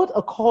we built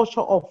a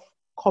culture of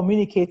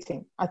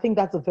communicating. I think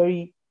that's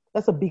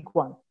a big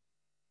one,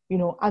 you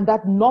know, and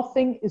that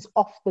nothing is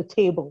off the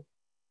table.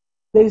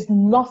 There is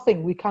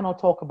nothing we cannot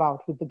talk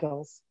about with the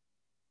girls.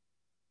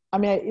 I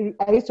mean,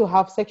 I used to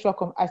have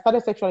I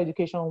started sexual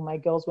education with my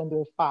girls when they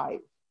were 5.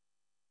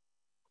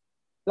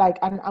 Like,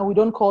 and we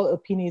don't call a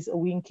penis a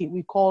winky.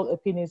 We call a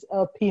penis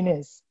a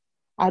penis.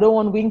 I don't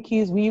want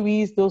winkies,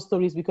 wee-wees, those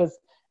stories, because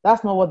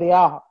that's not what they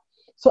are.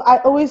 So I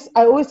always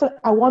said,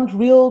 I want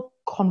real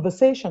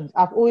conversations.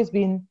 I've always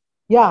been,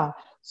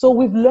 So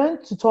we've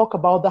learned to talk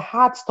about the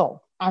hard stuff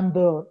and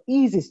the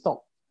easy stuff.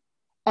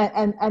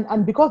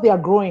 And because they are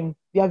growing,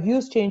 their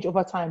views change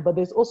over time, but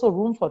there's also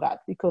room for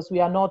that, because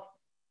we are not,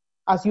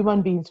 as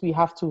human beings, we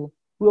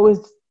always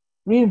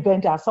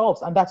reinvent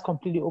ourselves, and that's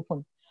completely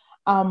open.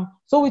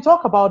 So we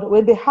talk about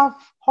when they have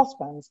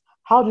husbands,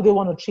 how do they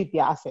want to treat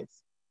their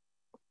assets?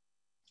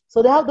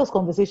 So they have those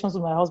conversations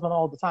with my husband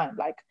all the time.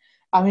 Like,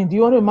 I mean, do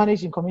you want to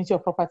manage in community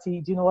of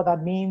property? Do you know what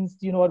that means?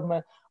 Do you know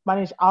what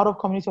manage out of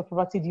community of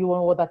property? Do you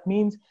know what that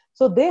means?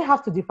 So they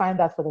have to define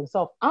that for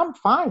themselves. I'm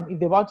fine if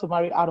they want to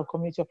marry out of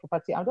community of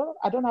property. I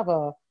don't have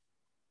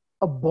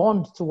a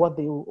bond to what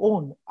they will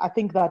own. I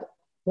think that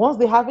once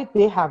they have it,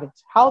 they have it.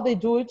 How they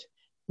do it,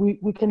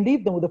 we can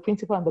leave them with the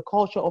principle and the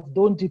culture of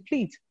don't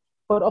deplete.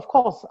 But of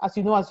course, as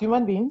you know, as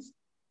human beings,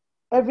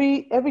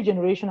 every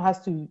generation has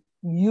to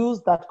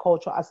use that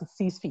culture as it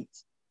sees fit.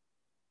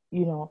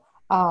 you know.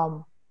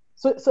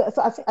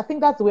 I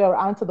think that's the way I'll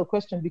answer the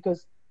question,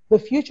 because the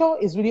future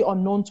is really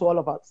unknown to all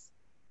of us.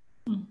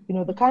 You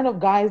know, the kind of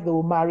guys they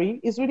will marry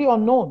is really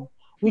unknown.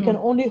 We can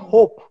only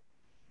hope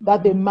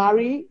that they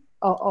marry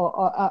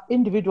a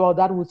individual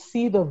that would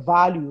see the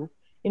value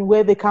in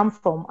where they come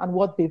from and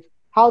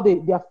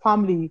their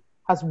family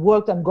has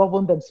worked and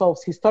governed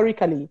themselves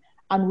historically,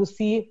 and will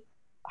see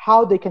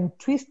how they can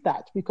twist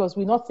that, because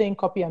we're not saying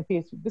copy and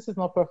paste. This is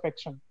not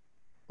perfection.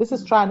 This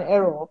is try and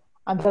error,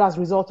 and that has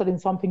resulted in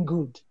something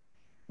good.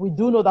 We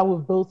do know that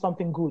we've built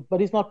something good,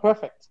 but it's not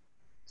perfect.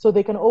 So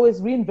they can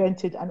always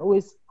reinvent it and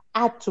always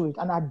add to it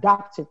and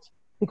adapt it,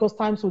 because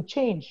times will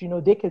change, you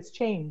know, decades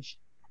change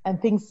and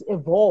things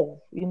evolve.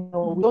 You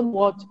know, we don't know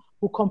what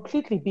will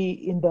completely be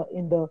in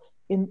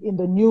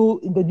the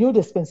new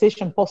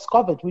dispensation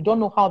post-COVID. We don't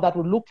know how that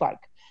will look like.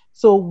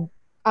 So,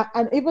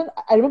 and even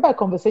I remember a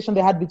conversation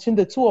they had between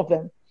the two of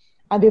them,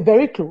 and they're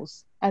very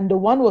close. And the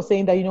one was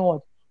saying that, you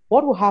know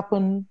what will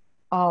happen?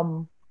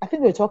 I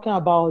think they're talking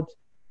about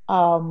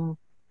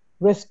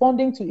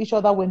responding to each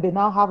other when they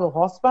now have a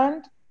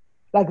husband.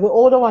 Like the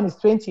older one is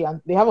 20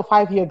 and they have a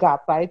 5-year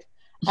gap, right?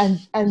 And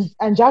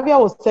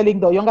Javier was telling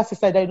the younger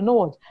sister that, you know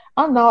what,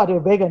 I'm now at a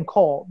beg and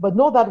call, but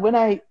know that when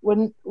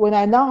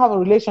I now have a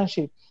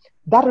relationship,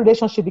 that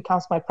relationship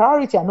becomes my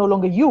priority and no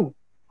longer you.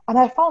 And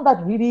I found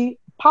that really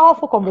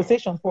powerful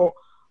conversation for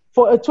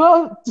a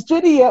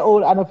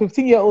 20-year-old and a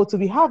 15-year-old to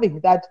be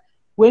having, that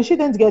when she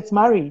then gets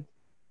married,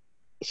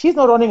 she's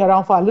not running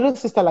around for her little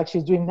sister like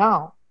she's doing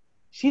now.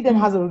 She then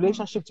has a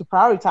relationship to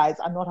prioritize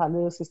and not her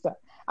little sister.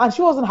 And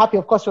she wasn't happy.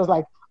 Of course, she was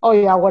like, oh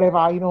yeah,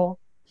 whatever, you know,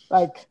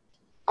 like,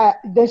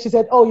 then she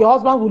said, oh, your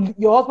husband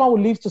will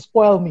leave to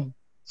spoil me.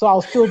 So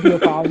I'll still be a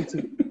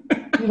priority,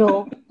 you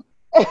know?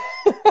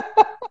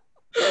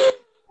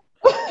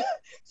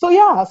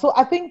 So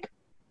I think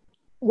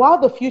while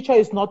the future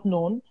is not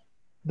known,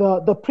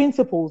 the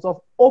principles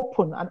of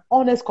open and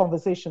honest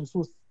conversations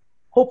will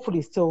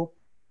hopefully still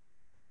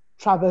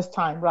traverse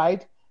time,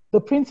 right?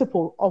 The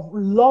principle of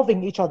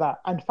loving each other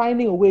and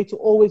finding a way to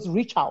always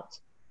reach out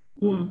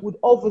would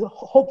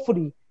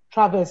hopefully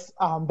traverse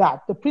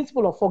that. The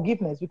principle of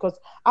forgiveness, because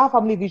our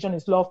family vision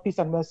is love, peace,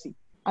 and mercy.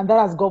 And that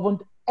has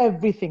governed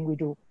everything we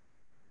do.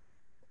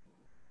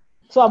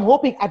 So I'm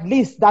hoping at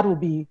least that will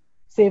be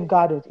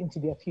safeguarded into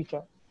their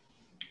future.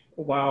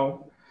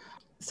 Wow.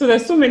 So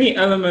there's so many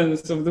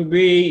elements of the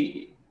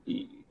way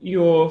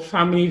your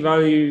family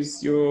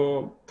values,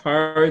 your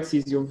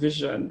priorities, your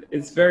vision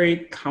is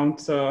very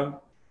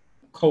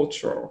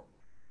counter-cultural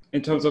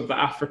in terms of the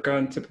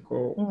African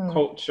typical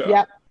culture.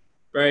 Yeah.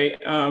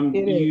 Right?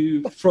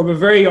 You, from a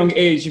very young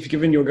age, you've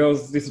given your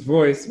girls this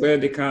voice where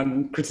they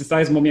can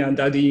criticize mommy and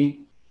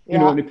daddy, you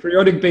know, on a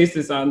periodic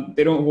basis, and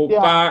they don't hold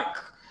back,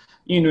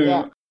 you know.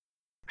 Yeah.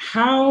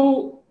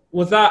 How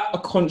was that a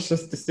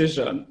conscious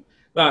decision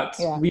that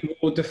we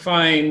will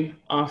define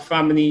our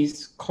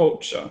family's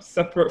culture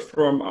separate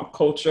from our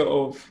culture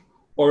of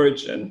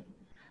origin?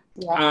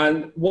 Yeah.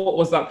 And what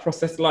was that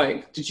process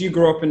like? Did you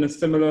grow up in a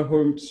similar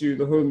home to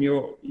the home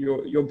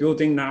you're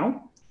building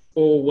now?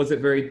 Or was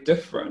it very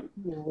different?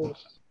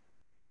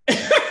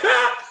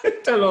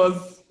 Tell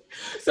us.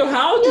 So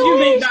how did you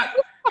make that?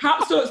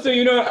 So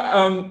you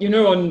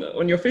know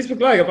on your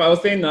Facebook Live, I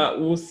was saying that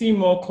we'll see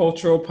more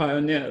cultural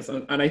pioneers,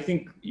 and I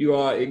think you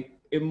are a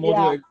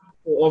model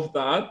example of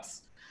that.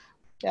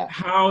 Yeah.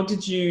 How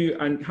did you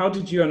and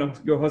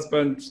your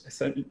husband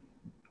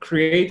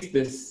create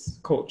this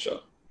culture?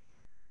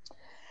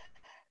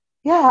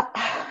 Yeah,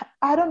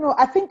 I don't know.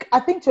 I think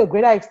to a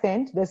greater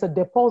extent, there's a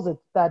deposit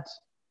that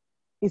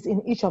is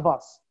in each of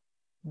us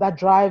that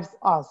drives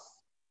us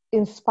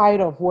in spite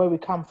of where we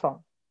come from.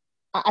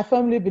 I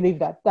firmly believe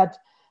that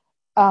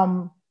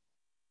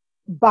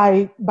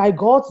by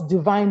God's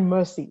divine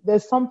mercy,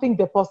 there's something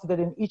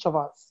deposited in each of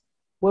us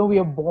when we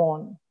are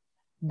born,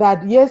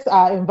 that yes,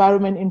 our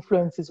environment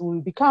influences who we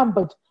become,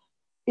 but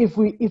if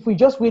we're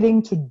just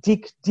willing to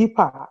dig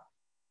deeper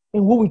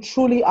in who we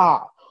truly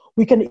are,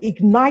 we can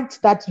ignite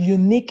that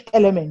unique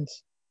element.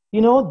 You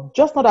know,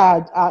 just not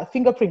our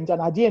fingerprint and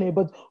our DNA,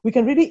 but we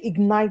can really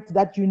ignite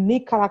that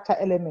unique character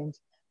element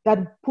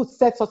that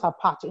sets us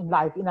apart in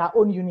life in our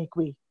own unique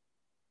way.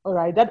 All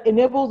right, that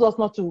enables us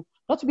not to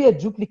be a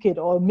duplicate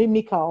or a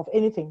mimicker of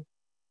anything,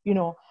 you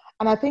know.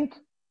 And I think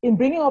in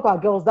bringing up our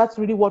girls, that's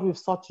really what we've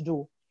sought to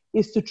do,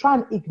 is to try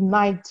and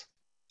ignite,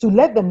 to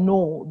let them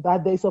know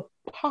that there's a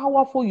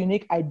powerful,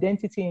 unique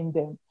identity in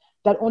them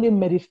that only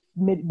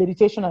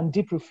meditation and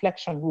deep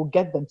reflection will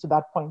get them to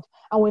that point.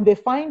 And when they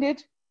find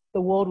it, the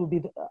world will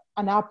be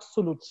an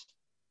absolute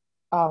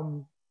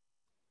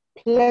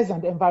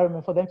pleasant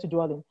environment for them to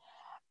dwell in.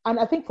 And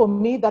I think for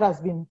me, that has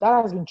been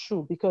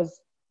true,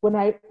 because when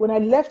I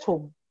left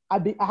home,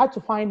 I had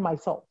to find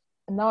myself.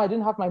 And now I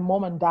didn't have my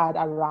mom and dad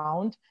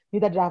around,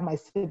 neither did I have my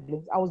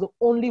siblings. I was the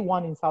only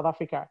one in South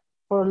Africa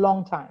for a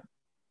long time.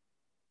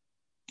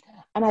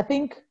 And I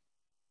think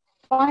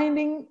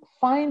finding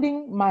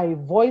my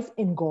voice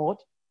in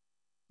God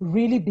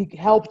really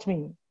helped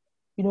me,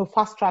 you know,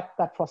 fast track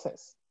that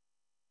process.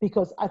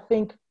 Because I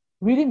think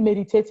really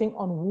meditating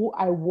on who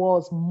I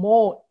was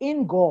more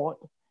in God,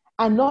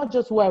 and not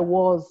just who I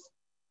was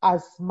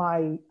as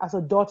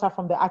a daughter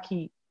from the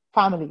Aki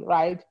family,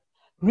 right?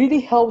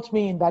 Really helped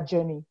me in that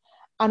journey.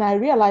 And I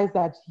realized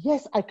that,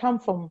 yes, I come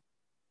from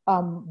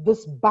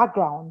this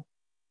background,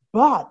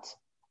 but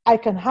I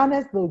can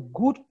harness the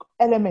good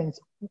elements,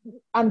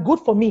 and good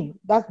for me.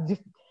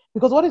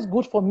 Because what is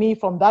good for me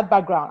from that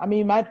background? I mean,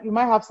 you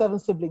might have 7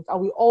 siblings,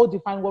 and we all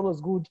define what was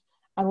good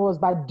and what was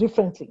bad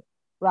differently,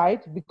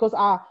 right? Because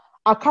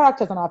our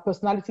characters and our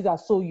personalities are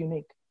so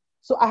unique.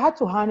 So I had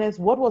to harness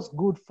what was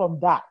good from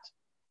that,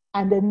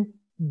 and then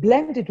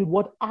blend it with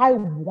what I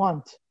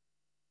want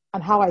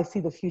and how I see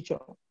the future.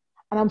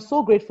 And I'm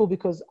so grateful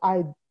because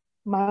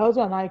my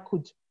husband and I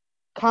could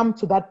come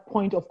to that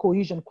point of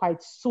cohesion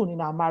quite soon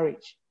in our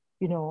marriage,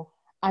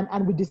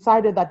 and we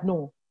decided that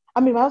no. I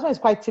mean, my husband is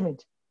quite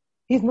timid.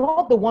 He's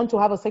not the one to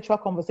have a sexual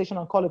conversation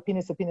and call a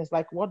penis a penis.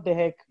 Like, what the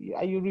heck?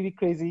 Are you really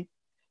crazy?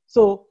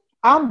 So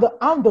I'm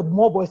the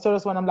more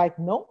boisterous one. I'm like,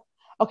 no,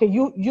 okay,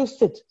 you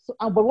sit. So,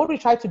 but what we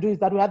try to do is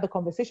that we had the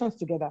conversations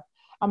together.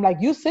 I'm like,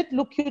 you sit,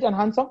 look cute and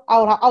handsome.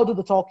 I'll do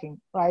the talking,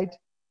 right?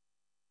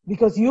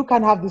 Because you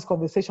can have this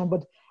conversation,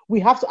 but we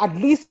have to at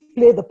least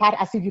play the part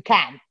as if you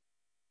can,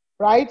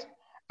 right?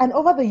 And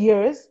over the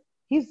years,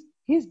 he's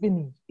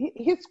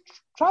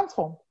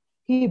transformed.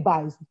 He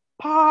buys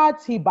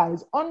parts, he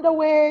buys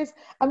underwears.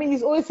 I mean,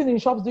 he's always seen in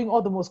shops doing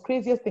all the most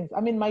craziest things. I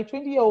mean, my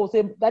 20-year-old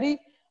say, Daddy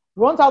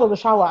runs out of the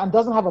shower and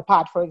doesn't have a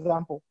pad, for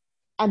example,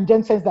 and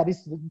then sends Daddy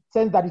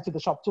to the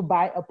shop to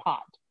buy a pad.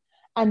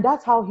 And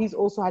that's how he's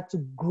also had to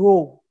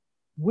grow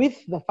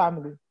with the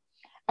family.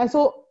 And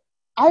so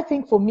I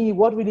think for me,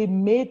 what really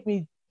made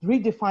me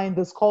redefine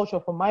this culture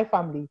for my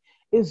family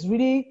is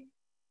really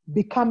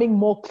becoming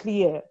more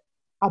clear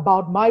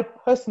about my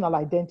personal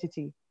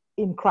identity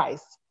in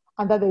Christ,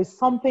 and that there is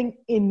something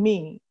in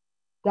me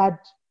that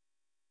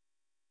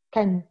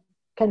can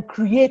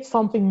create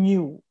something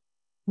new,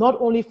 not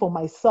only for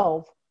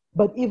myself,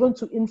 but even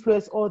to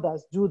influence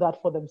others do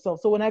that for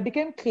themselves. So when I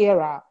became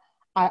clearer,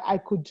 I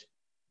could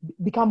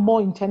become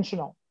more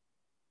intentional.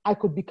 I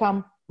could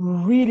become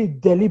really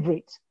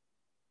deliberate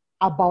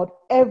about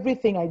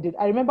everything I did.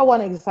 I remember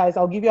one exercise,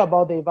 I'll give you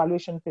about the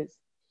evaluation phase.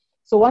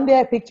 So one day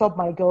I picked up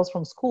my girls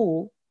from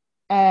school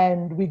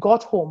and we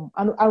got home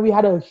and we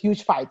had a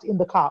huge fight in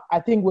the car. I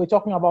think we're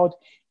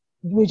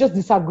just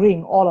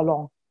disagreeing all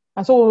along.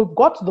 And so when we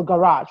got to the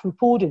garage, we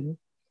pulled in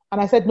and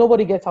I said,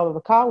 nobody gets out of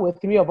the car. We're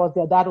 3 of us.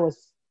 Their dad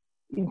was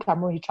in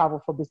Cameroon, he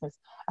traveled for business.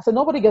 I said,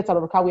 nobody gets out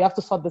of the car. We have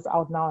to sort this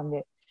out now and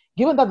then.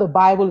 Given that the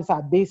Bible is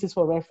our basis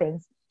for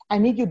reference, I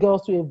need you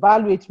girls to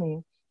evaluate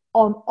me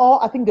on all,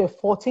 I think there are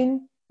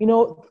 14,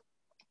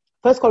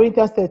 1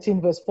 Corinthians 13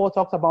 verse 4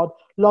 talks about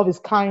love is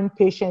kind,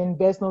 patient,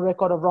 bears no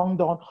record of wrong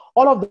done.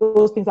 All of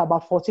those things are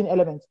about 14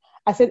 elements.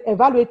 I said,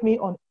 evaluate me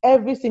on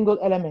every single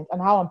element and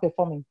how I'm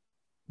performing.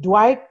 Do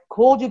I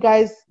hold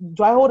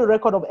a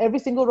record of every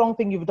single wrong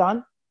thing you've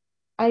done?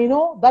 And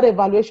that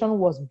evaluation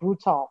was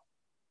brutal.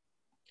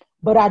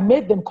 But I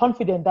made them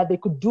confident that they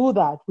could do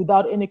that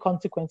without any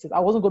consequences. I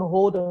wasn't going to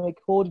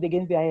hold it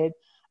against their head.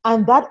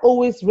 And that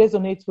always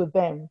resonates with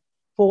them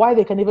for why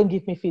they can even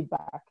give me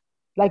feedback.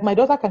 Like my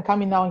daughter can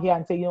come in now here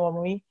and say,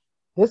 Mommy,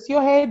 this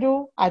your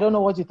hairdo. I don't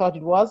know what you thought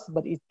it was,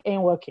 but it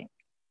ain't working.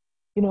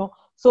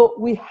 So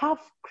we have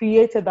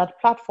created that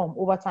platform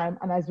over time.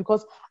 And it's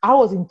because I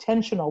was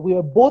intentional. We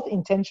were both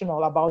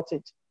intentional about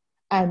it.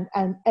 And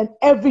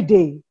every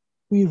day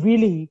we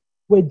really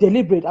were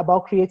deliberate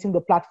about creating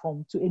the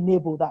platform to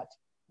enable that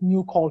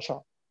new culture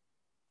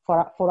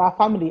for our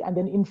family and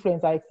then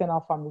influence our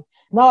external family.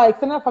 Now our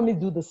external family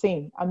do the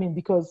same. I mean,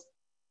 because,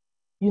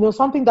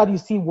 something that you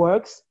see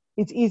works,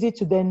 it's easy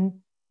to then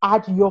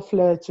add your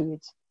flair to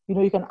it.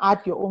 You can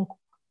add your own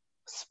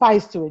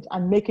spice to it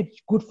and make it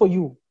good for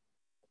you.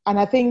 And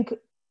I think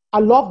I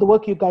love the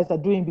work you guys are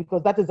doing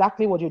because that's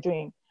exactly what you're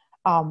doing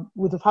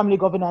with the family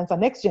governance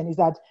and Next Gen is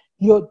that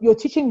you're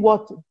teaching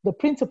what the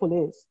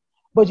principle is,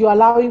 but you're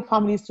allowing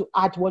families to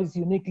add what is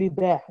uniquely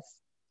theirs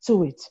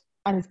to it.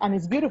 And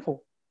it's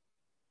beautiful.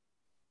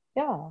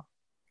 Yeah.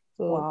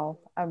 So. Wow,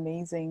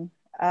 amazing.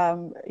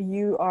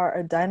 You are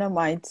a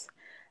dynamite.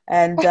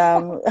 And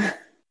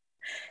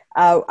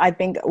I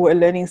think we're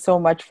learning so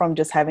much from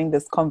just having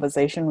this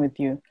conversation with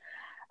you.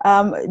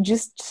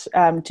 Just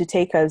to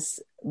take us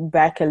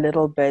back a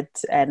little bit,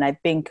 and I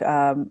think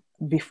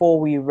before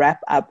we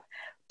wrap up,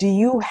 do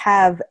you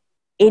have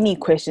any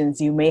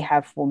questions you may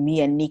have for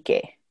me and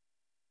Nike?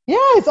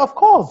 Yes, of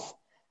course.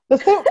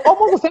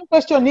 Almost the same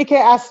question Nike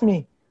asked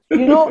me. I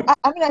mean,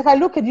 if I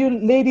look at you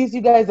ladies, you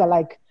guys are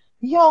like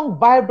young,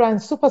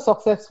 vibrant, super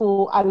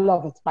successful. I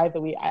love it, by the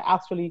way. I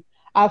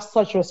have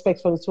such respect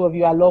for the two of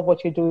you. I love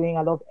what you're doing.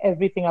 I love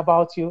everything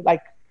about you,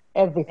 like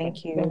everything.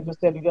 Thank you. Let me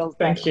just tell you girls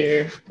that. Thank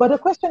you. But the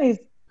question is,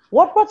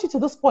 what brought you to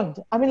this point?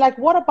 I mean, like,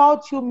 what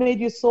about you made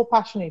you so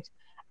passionate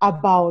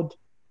about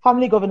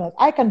family governance?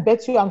 I can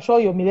bet you, I'm sure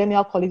your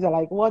millennial colleagues are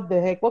like, what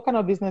the heck? What kind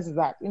of business is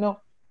that?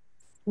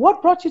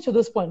 What brought you to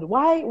this point?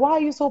 Why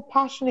are you so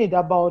passionate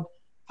about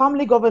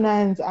family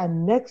governance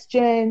and Next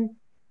Gen?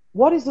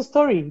 what is the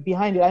story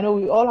behind it? I know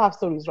we all have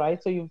stories,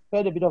 right? So you've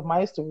heard a bit of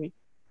my story.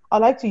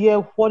 I'd like to hear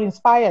what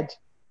inspired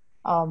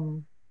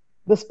um,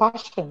 this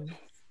passion.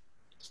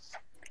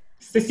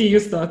 Sissy, you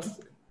start.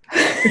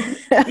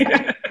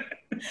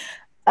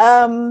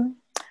 Um,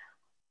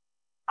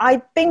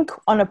 I think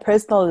on a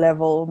personal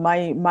level,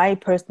 my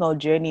personal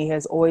journey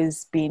has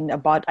always been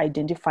about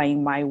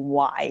identifying my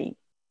why.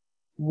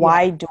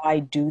 Why do I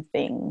do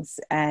things?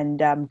 And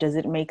does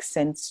it make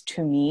sense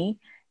to me?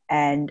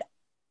 And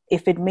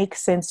if it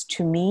makes sense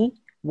to me,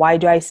 why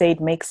do I say it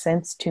makes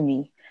sense to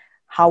me?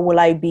 How will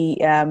I be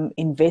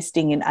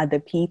investing in other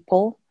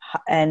people?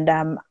 And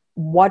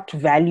what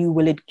value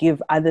will it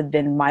give other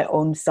than my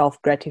own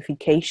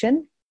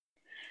self-gratification?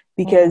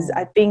 Because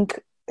I think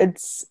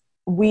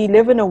we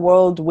live in a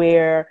world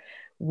where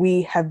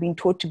we have been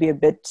taught to be a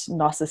bit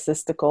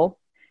narcissistical.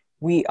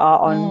 We are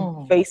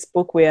on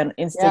Facebook, we're on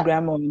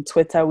Instagram or on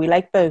Twitter. We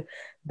like the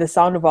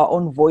sound of our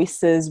own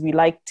voices. We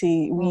like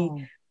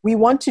to, we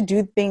want to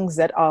do things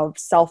that are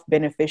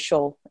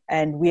self-beneficial,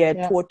 and we are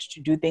taught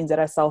to do things that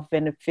are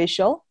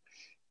self-beneficial.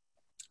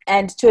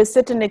 And to a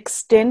certain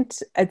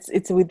extent,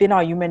 it's within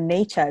our human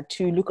nature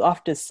to look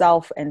after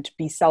self and to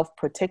be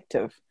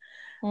self-protective.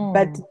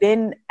 But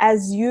then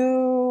as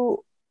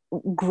you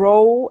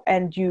grow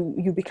and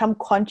you become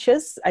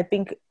conscious, I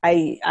think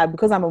I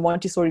because I'm a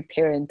Montessori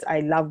parent,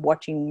 I love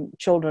watching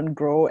children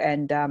grow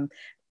and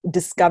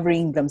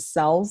discovering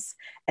themselves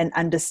and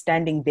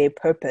understanding their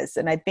purpose.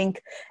 And I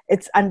think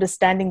it's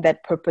understanding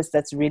that purpose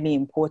that's really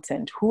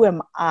important. Who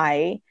am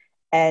I,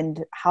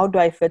 and how do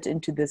I fit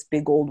into this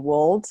big old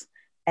world,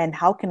 and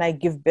how can I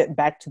give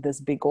back to this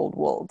big old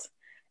world?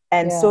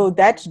 And so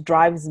that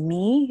drives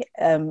me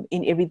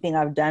in everything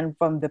I've done,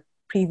 from the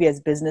previous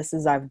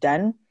businesses I've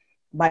done.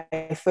 My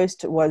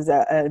first was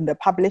in the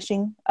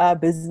publishing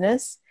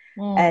business,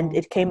 and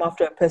it came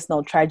after a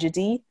personal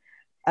tragedy.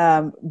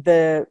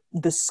 The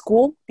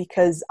school,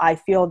 because I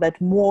feel that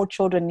more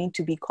children need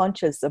to be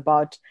conscious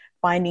about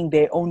finding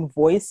their own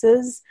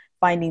voices,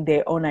 finding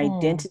their own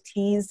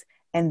identities,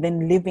 and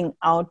then living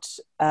out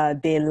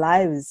their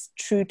lives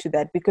true to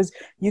that. Because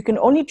you can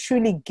only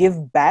truly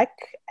give back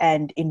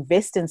and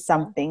invest in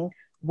something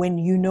when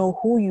you know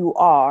who you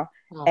are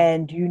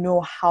and you know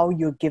how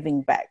you're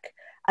giving back.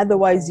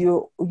 Otherwise,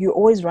 you're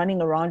always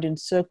running around in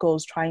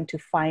circles trying to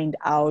find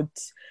out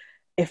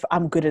if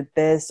I'm good at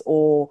this,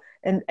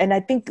 and I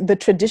think the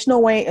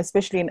traditional way,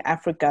 especially in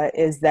Africa,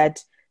 is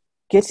that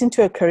get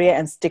into a career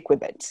and stick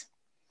with it.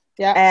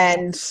 Yeah.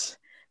 And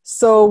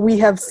so we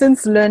have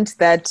since learned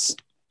that,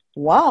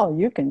 wow,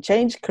 you can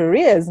change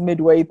careers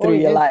midway through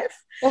your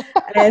life.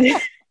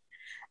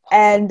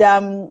 and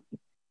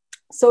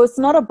so it's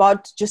not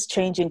about just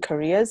changing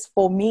careers.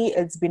 For me,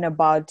 it's been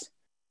about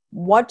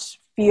what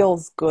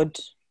feels good,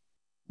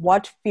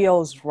 what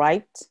feels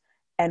right,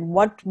 and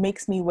what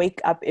makes me wake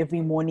up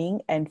every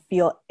morning and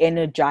feel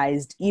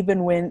energized,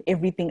 even when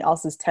everything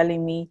else is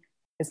telling me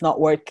it's not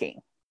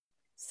working.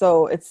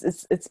 So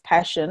it's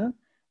passion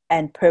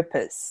and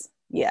purpose.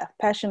 Yeah,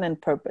 passion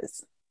and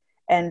purpose.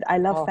 And I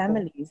love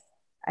families.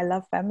 I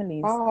love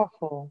families.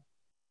 Powerful.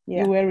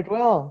 Yeah. You wear it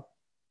well.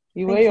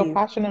 You Thank wear your you.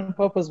 passion and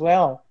purpose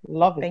well.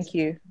 Love it. Thank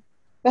you.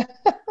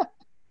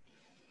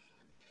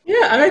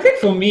 Yeah, and I think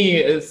for me,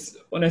 it's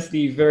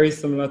honestly very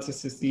similar to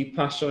Sissy: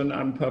 passion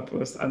and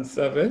purpose and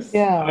service.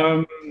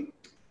 Yeah.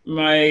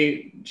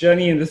 My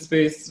journey in this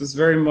space was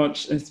very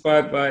much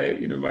inspired by,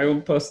 my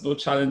own personal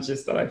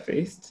challenges that I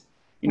faced.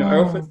 I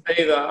often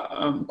say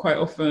that quite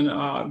often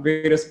our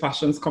greatest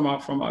passions come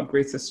out from our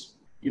greatest,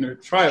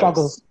 trials.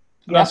 Struggles.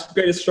 And our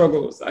greatest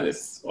struggles, and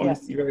it's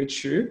honestly very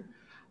true.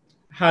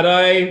 Had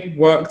I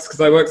worked,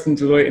 because I worked in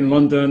Deloitte in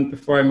London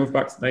before I moved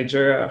back to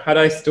Nigeria, had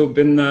I still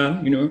been there,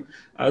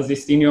 as a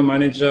senior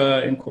manager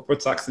in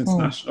Corporate Tax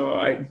International,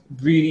 I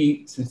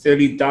really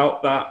sincerely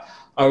doubt that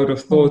I would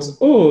have thought,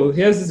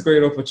 here's this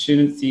great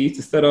opportunity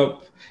to set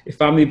up a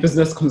family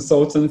business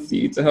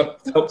consultancy to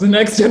help the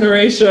next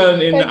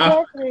generation in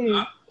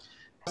Africa.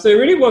 So it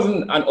really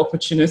wasn't an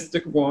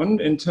opportunistic one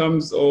in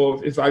terms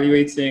of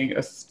evaluating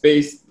a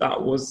space that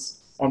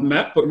was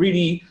unmet, but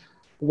really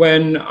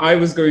when I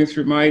was going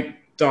through my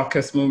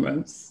darkest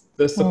moments,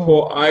 the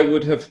support I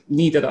would have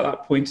needed at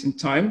that point in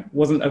time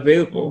wasn't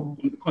available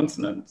on the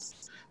continent,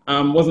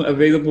 wasn't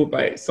available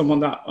by someone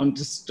that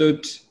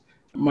understood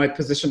my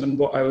position and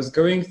what I was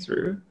going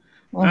through.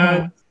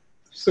 And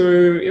so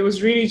it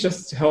was really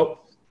just to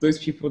help those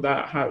people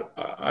that have,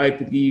 I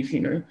believe,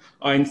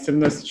 are in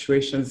similar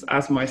situations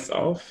as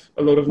myself.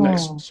 A lot of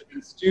next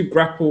generations do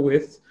grapple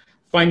with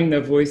finding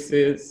their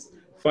voices,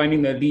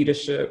 finding their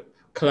leadership,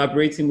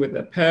 collaborating with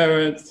their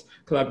parents,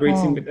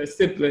 collaborating with their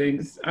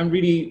siblings, and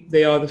really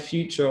they are the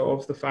future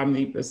of the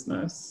family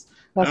business.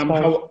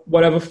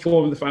 Whatever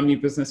form the family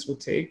business will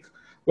take,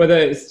 whether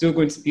it's still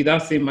going to be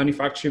that same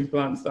manufacturing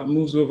plant that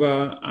moves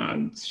over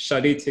and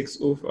Sade takes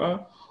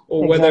over,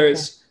 or whether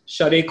it's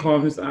Sade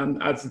comes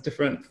and adds a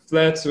different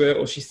flair to it,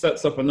 or she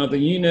sets up another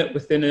unit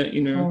within it,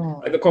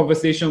 like the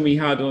conversation we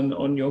had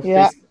on your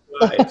Facebook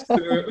Live.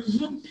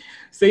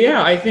 So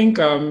yeah, I think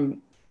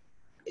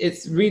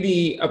it's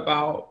really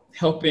about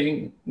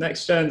helping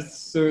next gens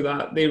so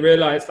that they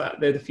realize that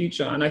they're the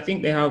future. And I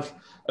think they have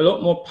a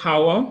lot more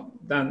power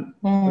than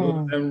a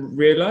lot of them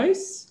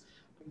realize,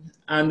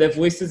 and their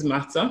voices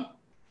matter.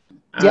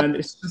 And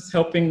it's just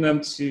helping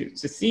them to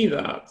see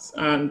that.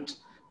 And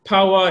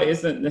power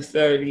isn't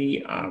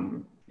necessarily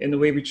in the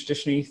way we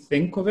traditionally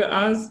think of it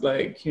as,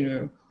 like, you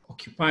know,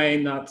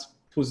 occupying that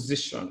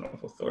position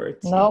of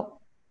authority. No,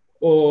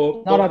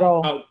 or not at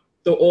all.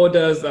 The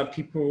orders that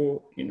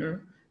people, you know,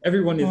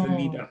 everyone is a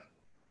leader,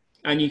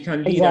 and you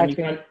can lead and you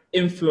can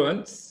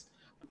influence,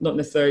 not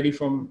necessarily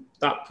from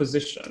that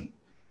position,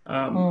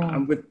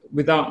 and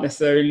without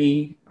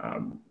necessarily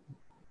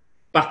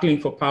battling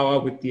for power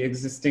with the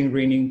existing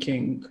reigning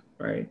king,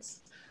 right?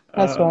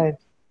 That's right.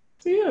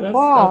 So yeah,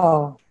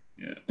 wow.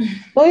 Yeah.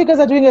 No, you guys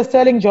are doing a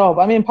sterling job.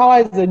 I mean, power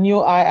is the new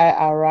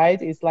IIR,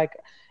 right? It's like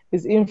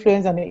it's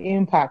influence and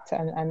impact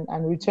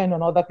and return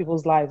on other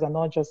people's lives and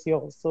not just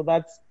yours. So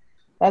that's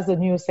the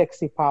new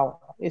sexy power.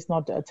 It's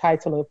not a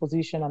title or a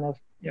position and a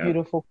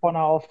beautiful corner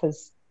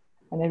office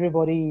and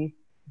everybody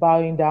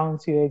bowing down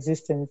to your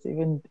existence,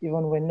 even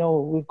when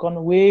we've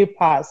gone way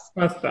past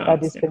that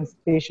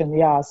dispensation.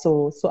 Yeah.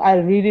 So I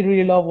really,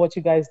 really love what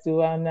you guys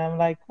do. And I'm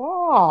like,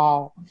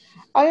 wow.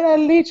 I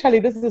mean, literally,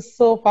 this is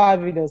so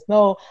fabulous.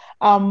 No,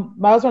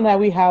 my husband and I,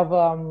 we have,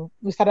 I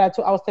was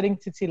telling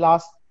Titi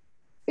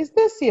it's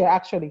this year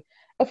actually.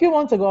 A few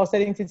months ago, I was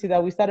telling Titi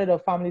that we started a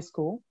family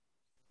school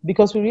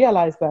because we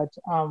realized that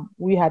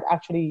we had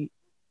actually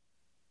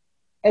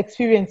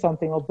experienced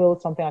something or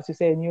built something, as you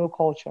say, a new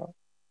culture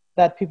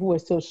that people were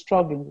still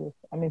struggling with.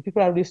 I mean,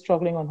 people are really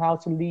struggling on how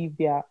to leave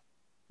their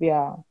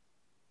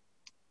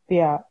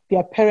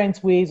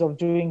parents' ways of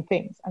doing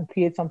things and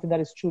create something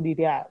that is truly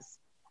theirs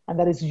and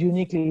that is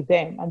uniquely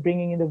them and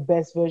bringing in the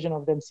best version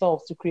of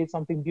themselves to create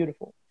something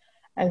beautiful.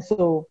 And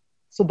so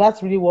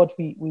that's really what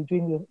we're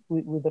doing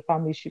with the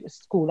family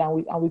school,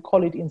 and we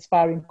call it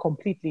Inspiring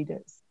Complete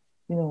Leaders,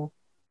 you know.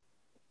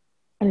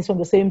 And it's from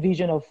the same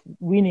vision of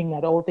winning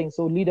at all things.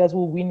 So leaders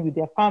will win with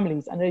their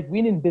families and they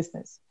win in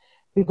business.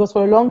 Because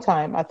for a long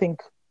time, I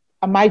think,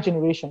 my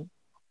generation,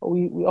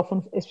 we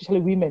often, especially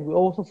women, we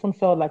often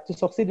felt like to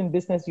succeed in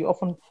business,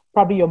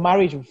 probably your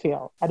marriage would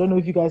fail. I don't know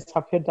if you guys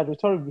have heard that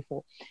rhetoric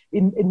before.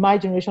 In my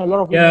generation, a lot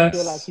of women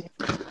feel like,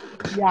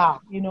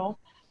 you know.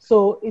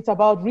 So it's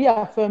about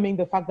reaffirming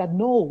the fact that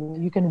no,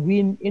 you can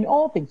win in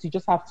all things. You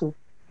just have to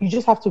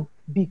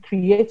be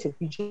creative.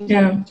 You just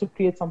have to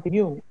create something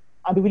new.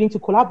 And be willing to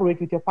collaborate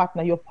with your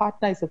partner. Your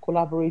partner is a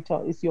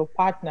collaborator. It's your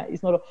partner.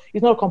 It's not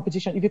a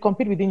competition. If you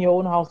compete within your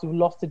own house, you've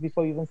lost it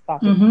before you even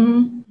started.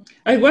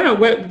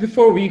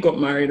 Before we got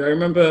married, I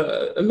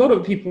remember a lot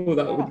of people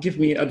that would give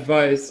me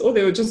advice, or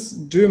they would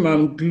just doom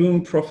and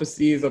gloom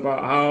prophecies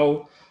about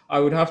how I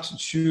would have to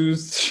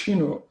choose, you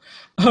know,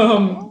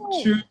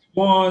 choose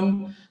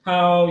one,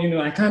 how, you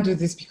know, I can't do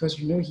this because,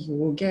 you know,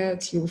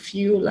 he'll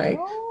feel like,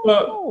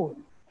 but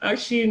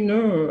actually,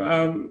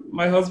 no.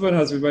 My husband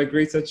has been my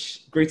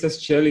greatest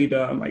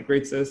cheerleader, my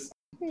greatest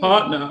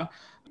partner.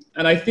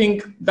 And I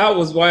think that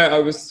was why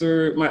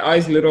my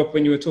eyes lit up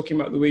when you were talking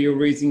about the way you're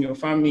raising your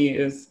family.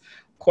 Is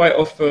quite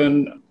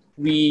often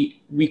we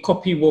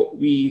copy what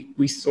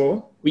we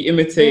saw. We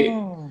imitate,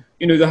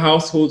 you know, the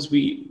households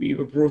we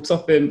were brought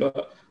up in.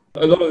 But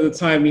a lot of the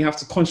time we have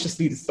to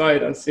consciously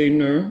decide and say,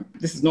 no,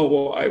 this is not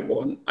what I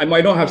want. I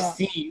might not have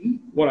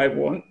seen what I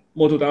want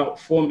modeled out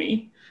for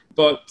me,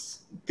 but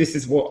this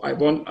is what I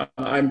want, and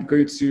I'm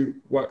going to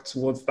work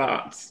towards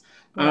that.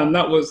 And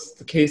that was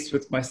the case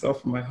with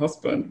myself and my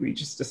husband. We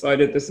just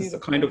decided this is the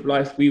kind of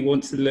life we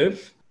want to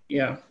live.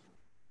 Yeah.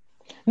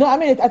 No, I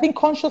mean, I think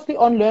consciously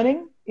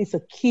unlearning is a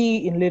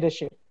key in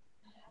leadership.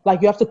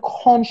 Like, you have to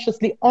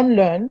consciously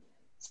unlearn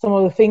some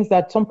of the things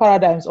that some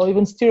paradigms or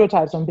even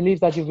stereotypes and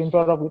beliefs that you've been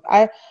brought up with.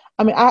 I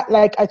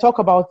talk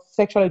about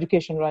sexual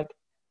education, right?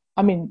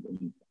 I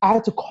mean, I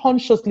had to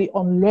consciously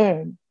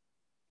unlearn.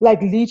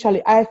 Like,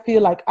 literally, I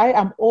feel like I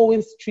am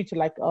always treated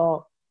like a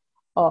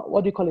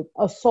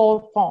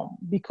sore thumb,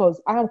 because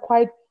I'm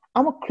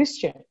a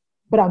Christian,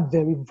 but I'm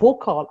very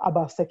vocal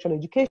about sexual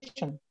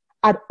education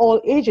at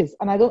all ages.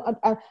 And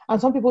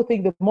and some people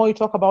think the more you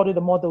talk about it,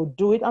 the more they'll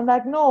do it. I'm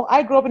like, no,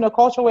 I grew up in a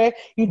culture where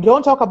you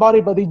don't talk about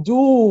it, but they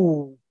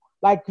do.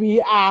 Like, we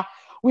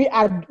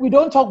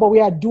don't talk, but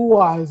we are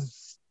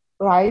doers,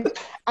 right?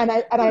 And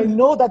I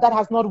know that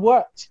has not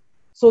worked.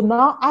 So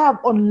now I have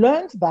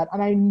unlearned that,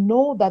 and I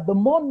know that the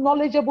more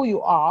knowledgeable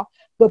you are,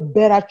 the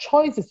better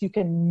choices you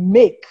can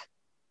make.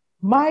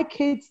 My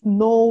kids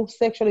know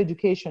sexual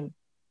education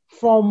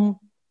from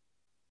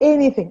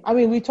anything. I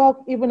mean, we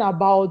talk even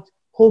about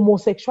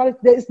homosexuality.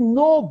 There is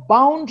no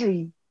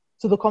boundary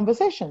to the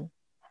conversation.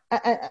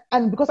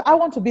 And because I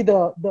want to be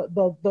the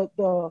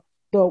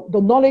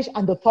knowledge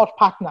and the thought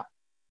partner.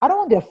 I don't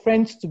want their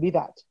friends to be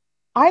that.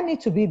 I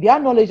need to be their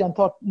knowledge and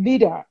thought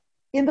leader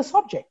in the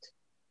subject.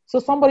 So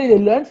somebody they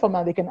learn from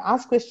and they can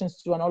ask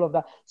questions to and all of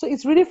that. So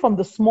it's really from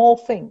the small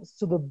things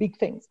to the big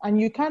things.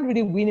 And you can't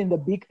really win in the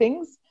big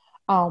things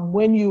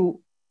when you're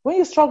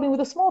struggling with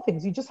the small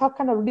things. You just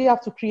really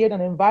have to create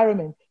an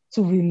environment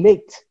to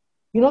relate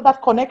You know,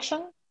 that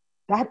connection,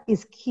 that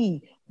is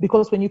key,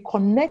 because when you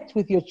connect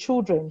with your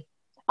children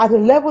at a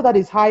level that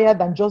is higher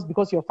than just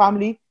because your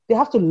family, they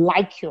have to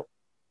like you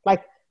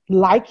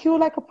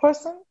like a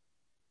person.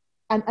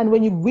 And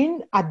when you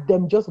win at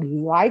them just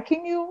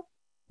liking you,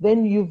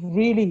 then you've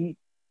really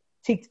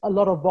ticked a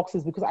lot of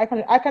boxes. Because I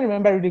can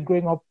remember really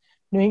growing up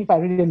knowing if I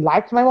really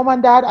liked my mom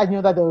and dad. I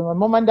knew that they were my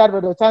mom and dad, but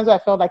there were times where I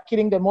felt like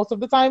killing them most of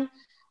the time.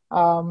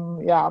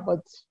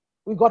 But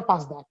we got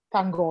past that.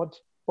 Thank God.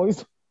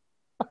 Boys.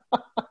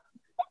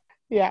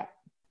 Yeah.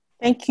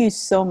 Thank you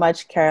so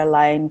much,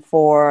 Caroline,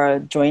 for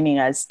joining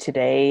us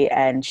today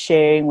and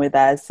sharing with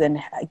us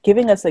and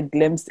giving us a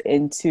glimpse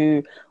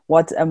into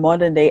what a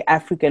modern day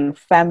African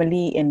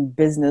family in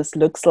business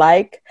looks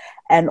like,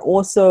 and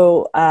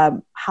also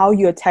how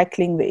you're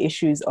tackling the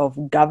issues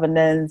of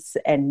governance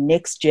and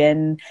next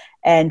gen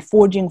and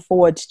forging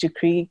forward to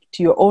create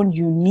your own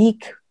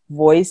unique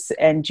voice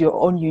and your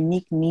own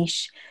unique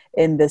niche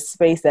in the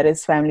space that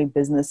is family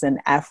business in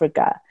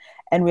Africa.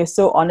 And we're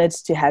so honored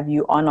to have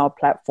you on our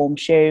platform,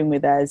 sharing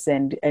with us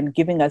and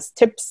giving us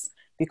tips,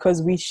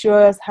 because we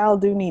sure as hell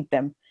do need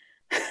them.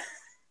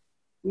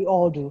 We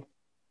all do.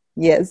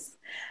 Yes.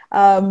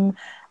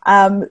 Besides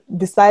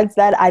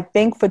that, I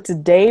think for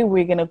today,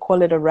 we're going to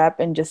call it a wrap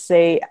and just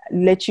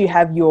let you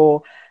have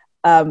your,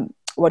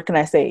 what can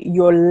I say,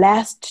 your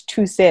last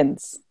 2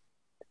 cents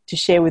to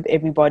share with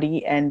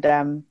everybody,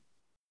 and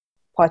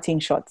parting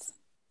shots.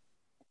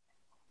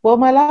 Well,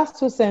 my last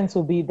 2 cents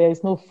will be, there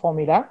is no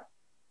formula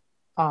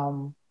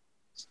to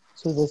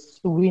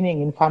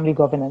winning in family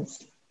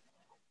governance.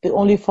 The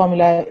only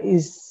formula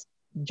is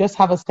just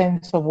have a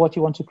sense of what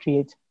you want to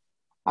create.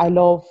 I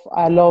love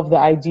the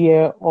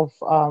idea of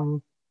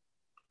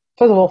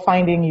first of all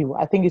finding you.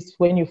 I think it's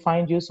when you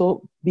find you.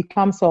 So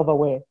become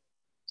self-aware.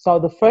 So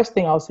the first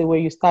thing I'll say where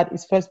you start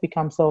is first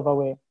become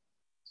self-aware.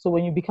 So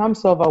when you become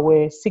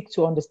self-aware, seek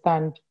to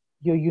understand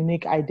your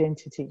unique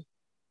identity,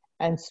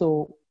 and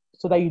so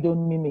that you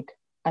don't mimic,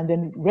 and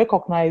then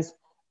recognize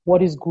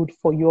what is good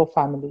for your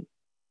family.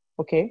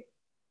 Okay?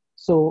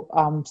 So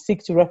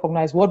seek to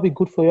recognize what will be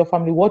good for your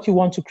family, what you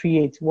want to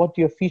create, what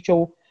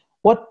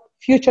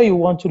future you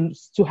want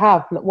to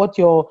have, what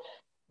your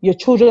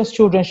children's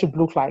children should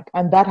look like.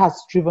 And that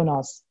has driven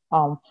us.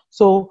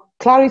 So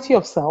clarity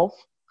of self,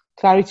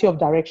 clarity of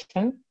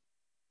direction,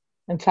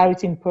 and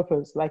clarity in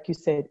purpose, like you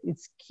said,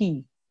 it's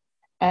key.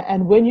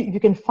 And when you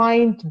can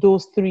find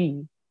those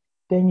three,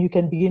 then you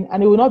can begin,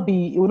 and it will not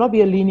be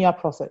a linear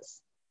process.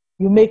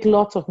 You make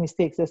lots of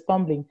mistakes, there's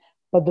stumbling,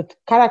 but the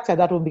character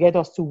that will get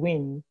us to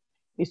win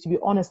is to be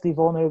honestly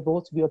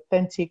vulnerable, to be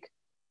authentic,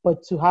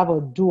 but to have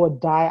a do or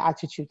die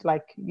attitude,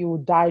 like you will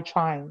die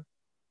trying,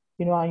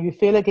 and you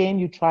fail again,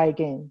 you try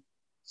again.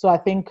 So I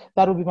think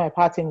that will be my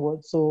parting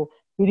word. So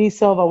really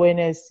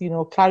self-awareness,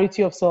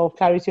 clarity of self,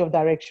 clarity of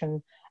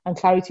direction, and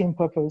clarity in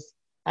purpose,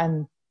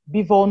 and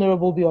be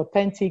vulnerable, be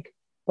authentic,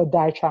 but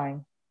die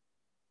trying.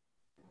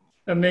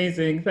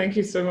 Amazing. Thank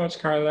you so much,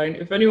 Caroline.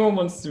 If anyone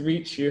wants to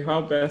reach you,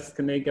 how best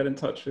can they get in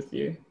touch with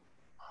you?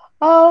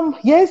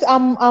 Yes,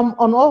 I'm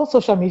on all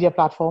social media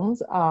platforms.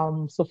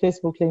 So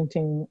Facebook,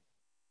 LinkedIn,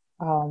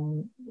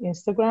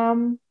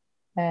 Instagram,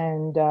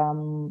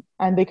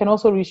 and they can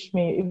also reach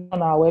me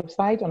on our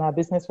website, on our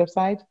business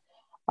website.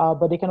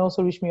 But they can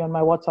also reach me on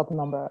my WhatsApp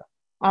number.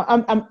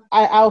 I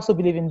also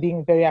believe in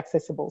being very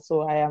accessible,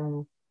 so I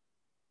am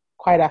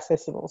quite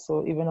accessible.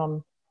 So even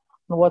on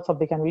WhatsApp,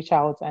 they can reach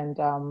out, and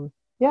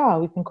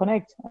we can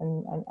connect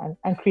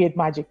and create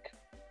magic.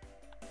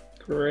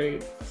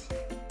 Great.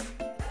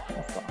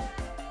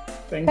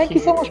 Thank you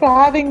so much for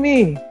having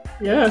me.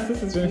 Yes,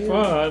 this has been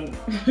fun.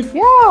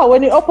 Yeah,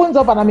 when it opens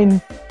up and I'm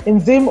in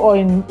Zim or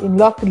in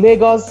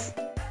Lagos,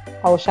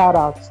 I'll shout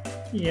out.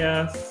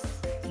 Yes.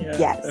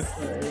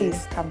 Definitely.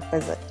 Please come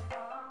visit.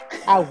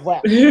 I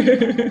will.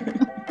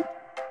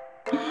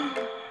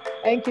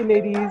 Thank you,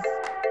 ladies.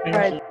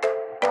 Thank you.